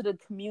sellout to the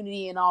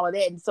community and all of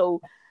that. And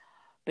so,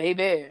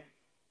 baby,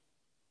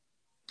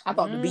 I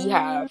thought the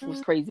Beehive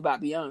was crazy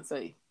about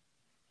Beyonce.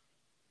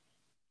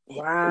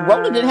 Wow.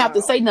 Roland didn't have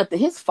to say nothing.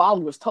 His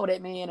followers tore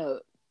that man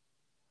up.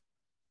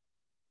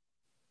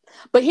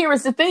 But here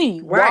is the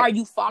thing. Right. Why are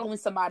you following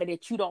somebody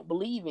that you don't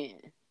believe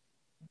in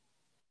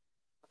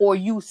or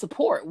you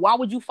support? Why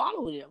would you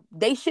follow them?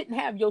 They shouldn't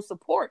have your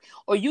support,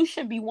 or you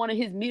shouldn't be one of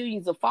his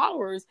millions of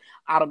followers.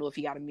 I don't know if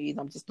he got a million.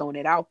 I'm just throwing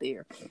it out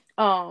there.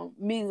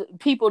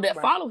 People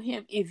that follow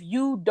him, if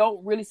you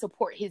don't really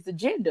support his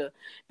agenda,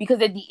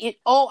 because at the end,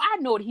 I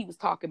know what he was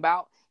talking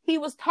about. He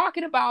was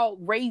talking about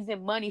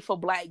raising money for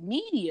black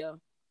media.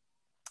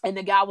 And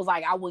the guy was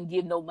like, I wouldn't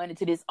give no money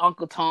to this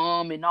Uncle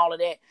Tom and all of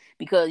that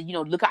because,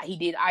 look how he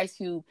did Ice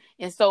Cube.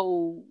 And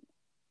so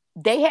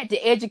they had to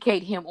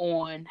educate him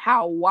on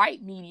how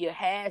white media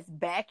has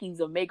backings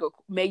of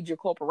major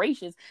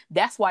corporations.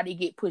 That's why they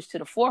get pushed to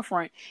the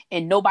forefront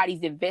and nobody's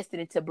invested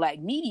into black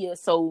media.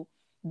 So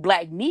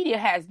black media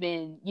has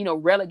been,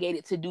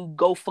 relegated to do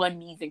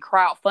GoFundMes and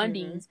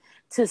crowdfundings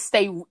to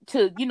stay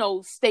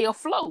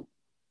afloat.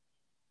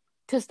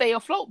 To stay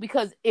afloat,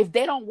 because if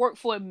they don't work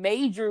for a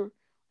major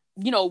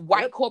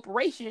white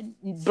corporation,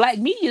 black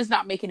media is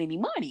not making any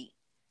money.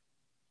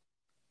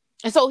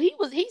 And so he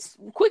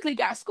quickly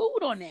got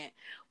schooled on that.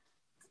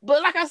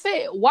 But like I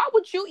said, why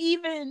would you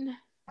even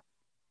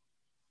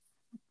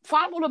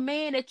follow the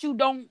man that you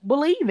don't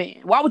believe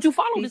in? Why would you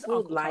follow this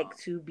Uncle Tom? Like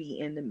to be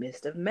in the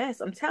midst of mess.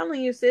 I'm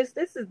telling you, sis,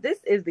 this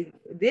is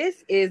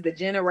the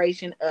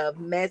generation of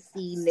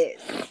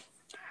messiness.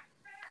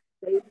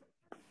 Go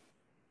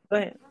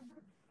ahead.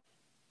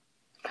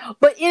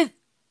 But is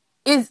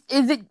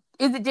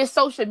it just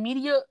social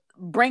media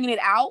bringing it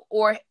out,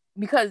 or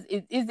because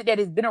is it that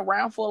it's been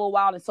around for a little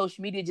while and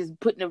social media just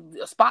putting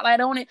a spotlight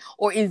on it,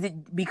 or is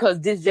it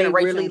because this They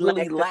generation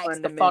really lacks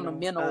the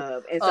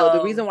fundamental and so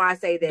the reason of why I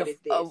say that the is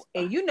this,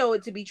 and you know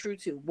it to be true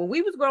too. When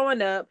we was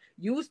growing up,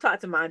 you was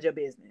taught to mind your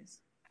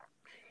business.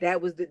 That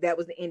was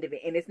the end of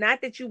it. And it's not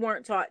that you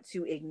weren't taught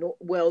to ignore.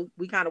 Well,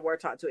 we kind of were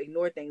taught to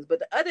ignore things, but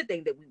the other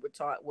thing that we were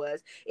taught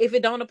was, if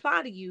it don't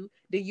apply to you,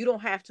 then you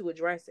don't have to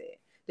address it.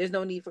 There's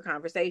no need for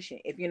conversation.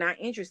 If you're not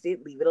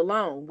interested, leave it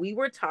alone. We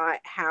were taught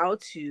how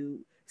to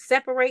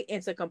separate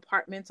and to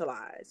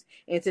compartmentalize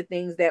into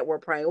things that were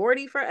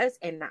priority for us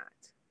and not.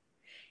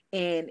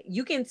 And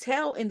you can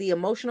tell in the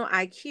emotional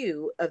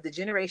IQ of the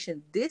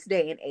generation this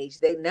day and age,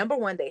 number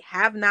one, they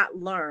have not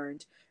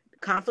learned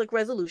conflict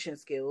resolution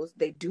skills.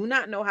 They do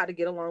not know how to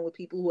get along with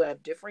people who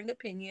have differing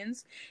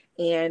opinions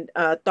and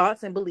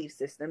thoughts and belief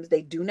systems.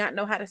 They do not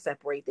know how to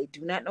separate. They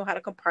do not know how to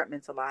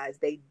compartmentalize.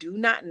 They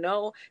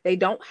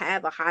don't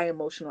have a high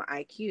emotional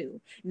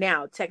IQ.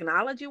 Now,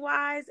 technology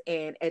wise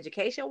and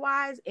education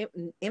wise,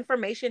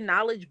 information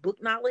knowledge,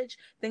 book knowledge,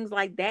 things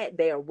like that,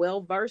 they are well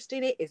versed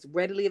in it. It's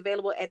readily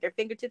available at their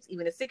fingertips.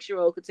 Even a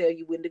 6-year-old could tell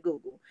you when to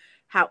Google.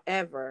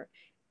 However,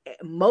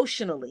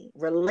 emotionally,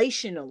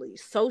 relationally,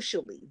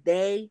 socially,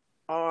 they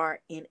are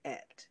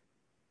inept.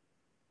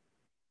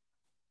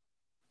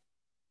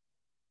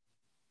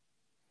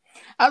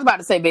 I was about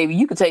to say, baby,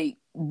 you could take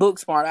book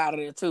smart out of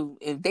there too.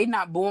 If they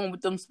not born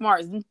with them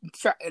smarts, and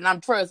I'm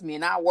trust me,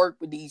 and I work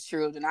with these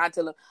children. I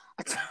told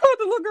the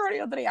little girl the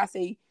other day, I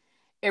say,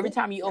 every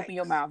time you open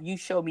your mouth, you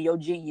show me your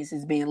genius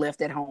is being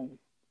left at home.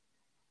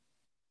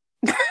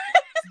 And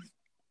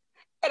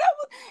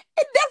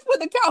that's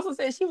what the counselor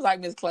said. She was like,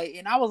 Miss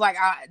Clayton. I was like,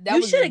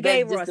 you should have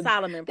gave her a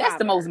Solomon. That's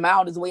the most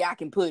mildest way I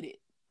can put it.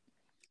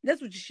 That's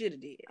what you should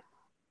have did.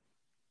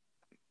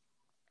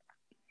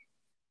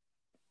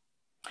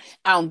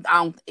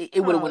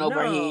 It would have went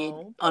over her head,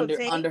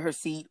 under her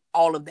seat,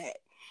 all of that.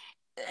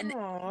 And,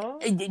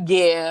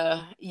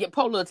 yeah,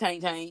 poor little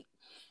tank.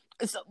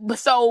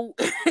 So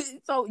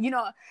you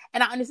know,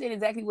 and I understand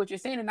exactly what you're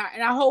saying, and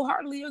I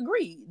wholeheartedly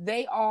agree.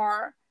 They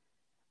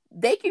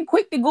can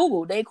quick to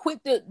Google.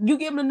 You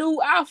give them a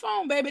new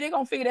iPhone, baby, they're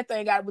gonna figure that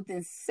thing out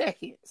within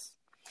seconds.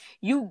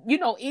 You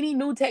know, any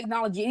new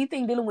technology,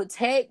 anything dealing with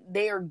tech,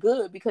 they are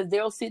good because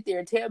they'll sit there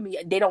and tell me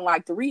they don't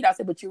like to read. I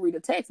said, but you read a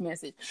text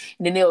message,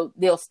 and then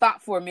they'll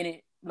stop for a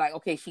minute, like,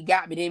 okay, she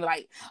got me. Then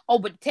like, oh,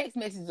 but text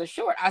messages are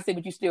short. I said,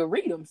 but you still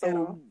read them.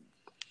 So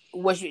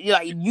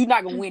you're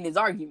not gonna win this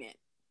argument.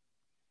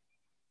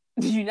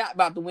 You're not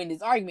about to win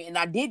this argument. And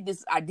I did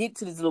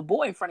to this little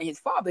boy in front of his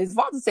father. His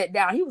father sat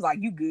down. He was like,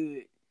 you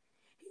good.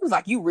 He was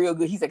like, you real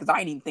good. He said, because I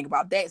didn't even think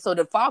about that. So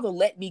the father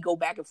let me go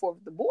back and forth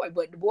with the boy,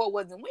 but the boy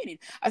wasn't winning.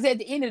 I said, at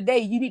the end of the day,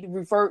 you need to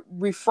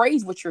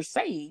rephrase what you're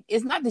saying.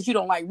 It's not that you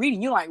don't like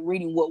reading. You like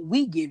reading what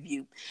we give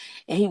you.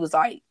 And he was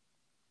like,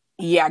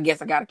 yeah, I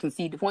guess I got to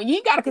concede the point. You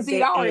ain't got to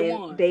concede. I already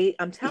won.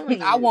 I'm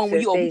telling you. I won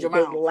when you opened your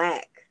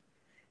mouth.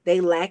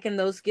 They lack in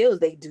those skills.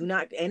 They do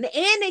not, and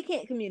they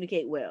can't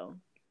communicate well.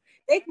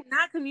 They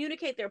cannot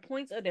communicate their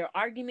points or their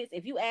arguments.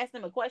 If you ask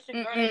them a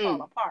question, girl, they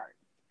fall apart.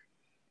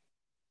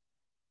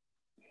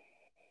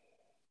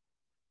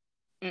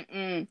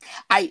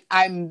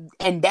 I'm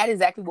and that is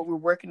exactly what we're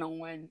working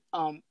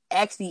on.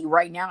 Actually,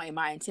 right now in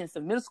my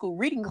intensive middle school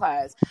reading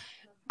class,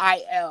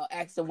 I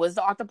asked them, what's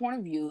the author point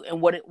of view,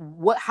 and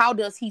how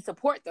does he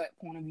support that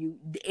point of view?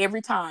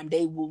 Every time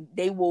they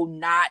will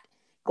not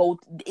go.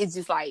 It's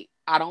just like,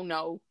 I don't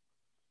know.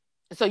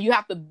 So you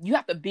have to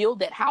build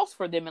that house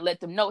for them and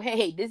let them know,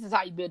 hey, this is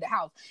how you build the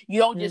house.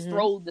 You don't just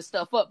throw the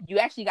stuff up. You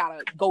actually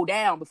gotta go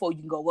down before you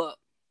can go up.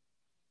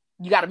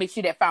 You got to make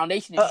sure that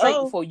foundation is straight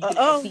before you can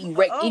actually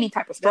erect any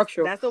type of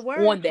structure that's a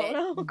word. On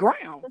that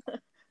ground.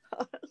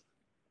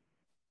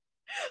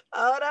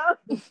 Hold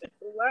on.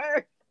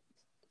 Word.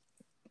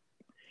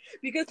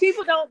 Because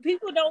people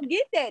don't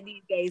get that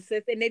these days,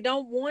 sis, and they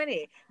don't want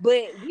it.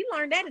 But we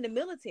learned that in the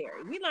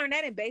military. We learned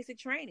that in basic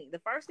training. The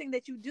first thing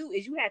that you do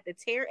is you have to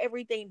tear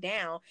everything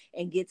down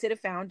and get to the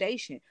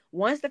foundation.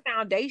 Once the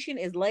foundation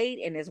is laid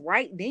and is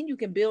right, then you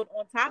can build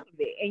on top of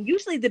it. And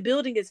usually the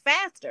building is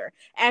faster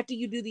after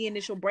you do the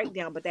initial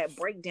breakdown, but that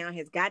breakdown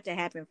has got to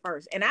happen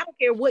first. And I don't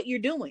care what you're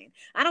doing.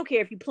 I don't care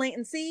if you're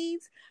planting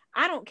seeds.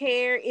 I don't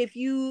care if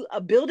you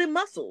are building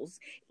muscles.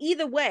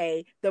 Either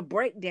way, the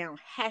breakdown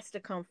has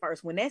to come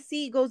first. When that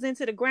seed goes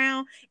into the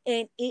ground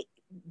and it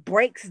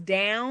breaks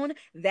down,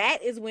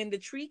 that is when the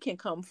tree can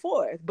come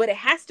forth. But it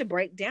has to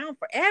break down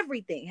for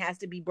everything. Has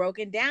to be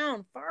broken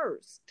down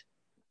first.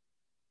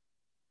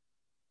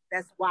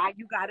 That's why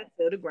you got to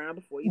till the ground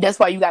before you. That's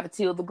why you got to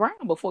till the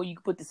ground before you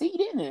put the seed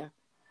in there.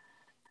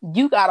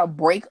 You gotta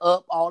break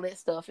up all that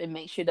stuff and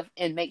make sure that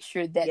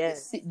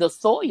the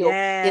soil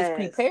is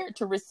prepared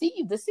to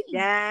receive the seed.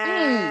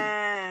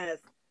 Yes,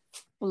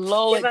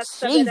 Lord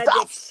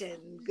Jesus,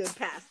 good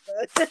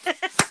pastor.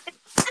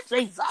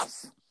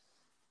 Jesus.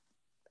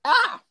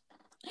 All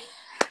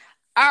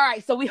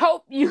right, so we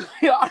hope you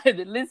all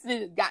that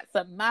listen got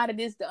something out of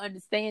this to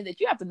understand that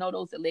you have to know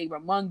those that labor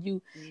among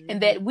you,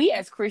 and that we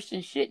as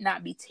Christians should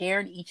not be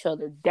tearing each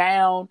other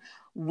down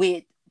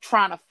with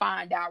trying to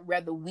find out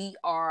whether we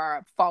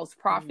are false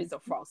prophets or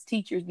false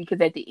teachers, because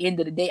at the end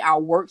of the day,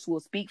 our works will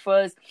speak for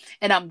us.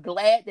 And I'm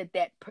glad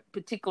that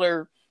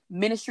particular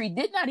ministry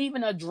did not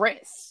even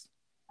address.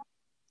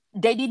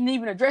 They didn't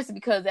even address it,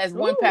 because as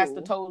one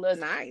pastor told us,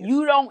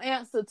 you don't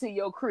answer to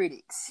your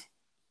critics.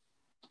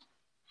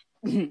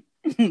 You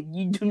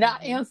do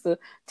not answer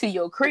to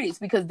your critics,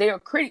 because they are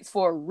critics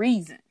for a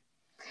reason.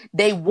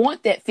 They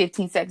want that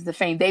 15 seconds of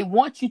fame. They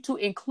want you to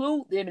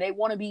include them. They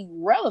want to be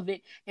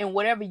relevant in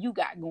whatever you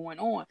got going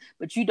on,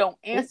 but you don't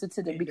answer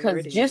to them,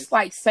 because just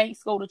like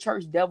saints go to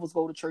church, devils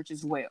go to church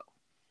as well.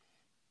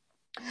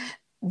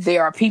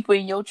 There are people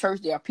in your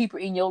church, there are people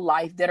in your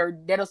life that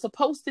are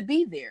supposed to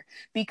be there.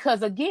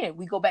 Because again,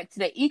 we go back to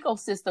the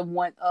ecosystem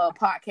one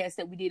podcast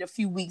that we did a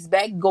few weeks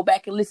back. Go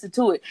back and listen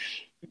to it.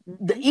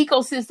 The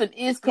ecosystem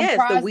is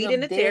comprised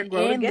of dead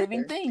and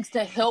living things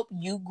to help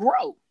you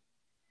grow.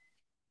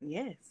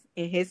 Yes,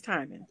 in his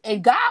timing.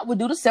 And God will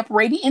do the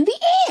separating in the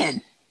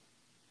end.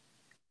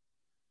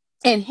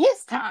 In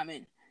his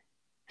timing.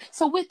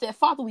 So with that,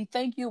 Father, we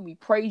thank you, we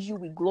praise you,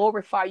 we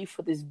glorify you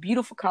for this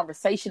beautiful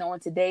conversation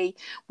on today.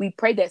 We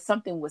pray that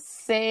something was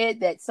said,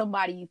 that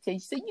somebody said,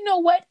 you know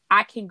what,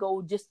 I can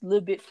go just a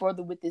little bit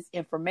further with this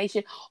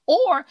information,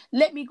 or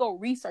let me go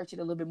research it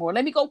a little bit more.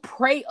 Let me go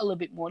pray a little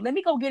bit more. Let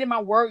me go get in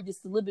my word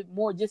just a little bit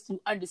more, just to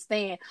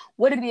understand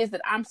what it is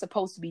that I'm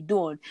supposed to be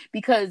doing.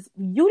 Because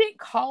you didn't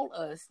call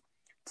us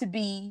to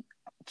be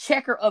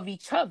checker of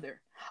each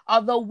other,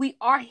 although we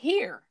are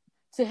here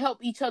to help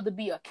each other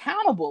be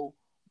accountable.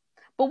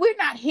 But we're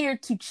not here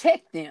to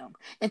check them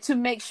and to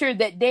make sure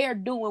that they are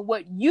doing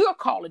what you're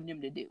calling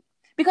them to do.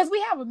 Because we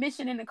have a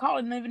mission and a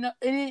calling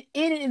in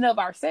and of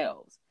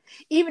ourselves.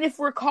 Even if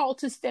we're called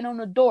to stand on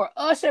the door,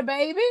 usher,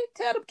 baby,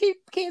 tell them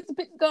kids to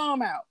pick the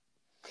gum out.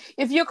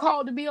 If you're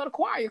called to be on the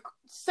choir,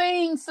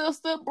 sing,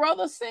 sister,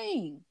 brother,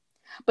 sing.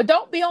 But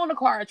don't be on the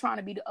choir trying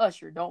to be the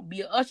usher. Don't be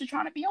an usher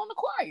trying to be on the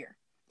choir.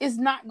 It's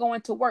not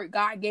going to work.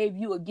 God gave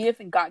you a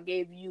gift and God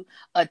gave you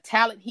a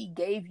talent. He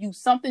gave you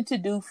something to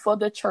do for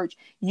the church.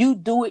 You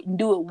do it and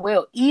do it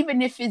well, even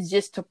if it's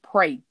just to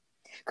pray.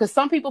 Because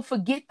some people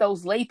forget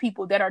those lay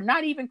people that are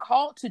not even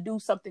called to do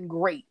something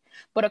great,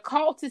 but are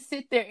called to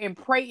sit there and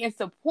pray and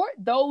support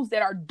those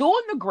that are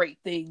doing the great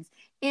things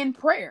in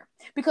prayer.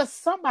 Because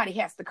somebody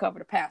has to cover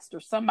the pastor.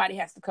 Somebody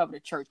has to cover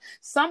the church.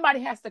 Somebody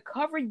has to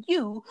cover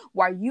you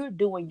while you're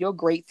doing your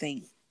great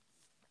thing.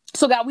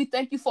 So God, we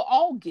thank you for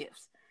all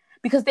gifts,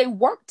 because they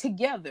work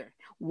together.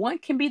 One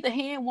can be the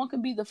hand, one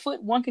can be the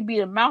foot, one can be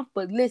the mouth.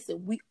 But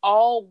listen, we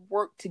all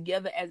work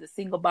together as a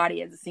single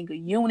body, as a single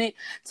unit,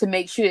 to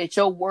make sure that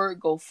your word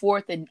go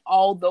forth, and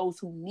all those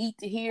who need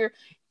to hear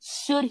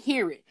should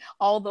hear it.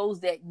 All those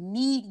that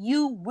need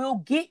you will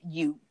get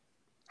you.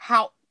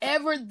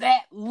 However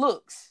that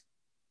looks.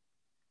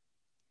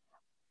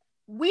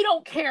 We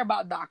don't care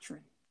about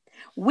doctrine.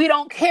 We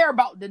don't care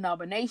about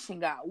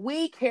denomination, God.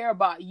 We care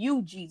about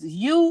you, Jesus.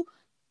 You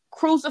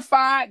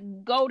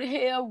crucified, go to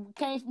hell,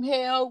 came from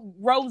hell,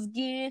 rose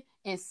again,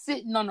 and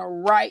sitting on the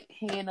right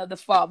hand of the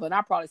Father. And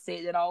I probably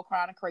said that all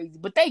kind of crazy,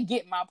 but they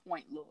get my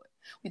point, Lord.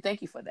 We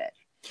thank you for that.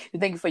 We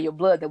thank you for your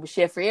blood that was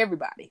shed for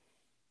everybody.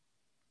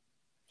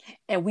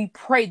 And we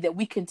pray that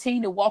we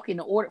continue to walk in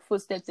the ordered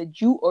footsteps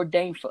that you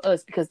ordained for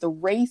us, because the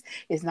race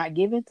is not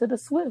given to the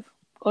swift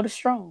or the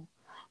strong,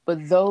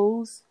 but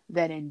those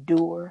that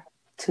endure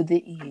to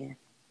the end.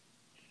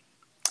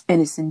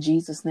 And it's in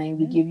Jesus' name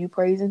we give you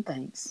praise and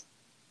thanks.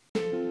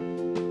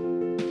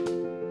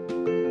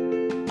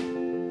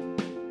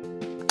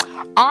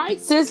 All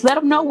right, sis, let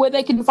them know where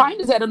they can find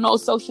us at on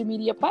those social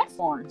media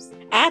platforms.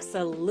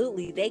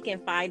 Absolutely. They can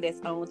find us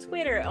on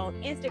Twitter, on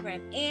Instagram,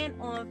 and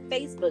on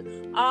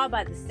Facebook, all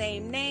by the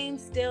same name,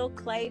 Still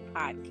Clay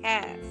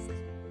Podcast.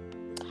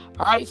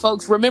 All right,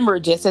 folks, remember,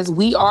 just as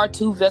we are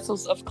two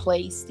vessels of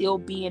clay still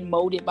being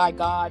molded by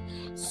God,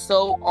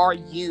 so are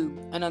you.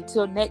 And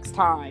until next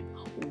time,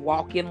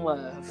 walk in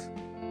love.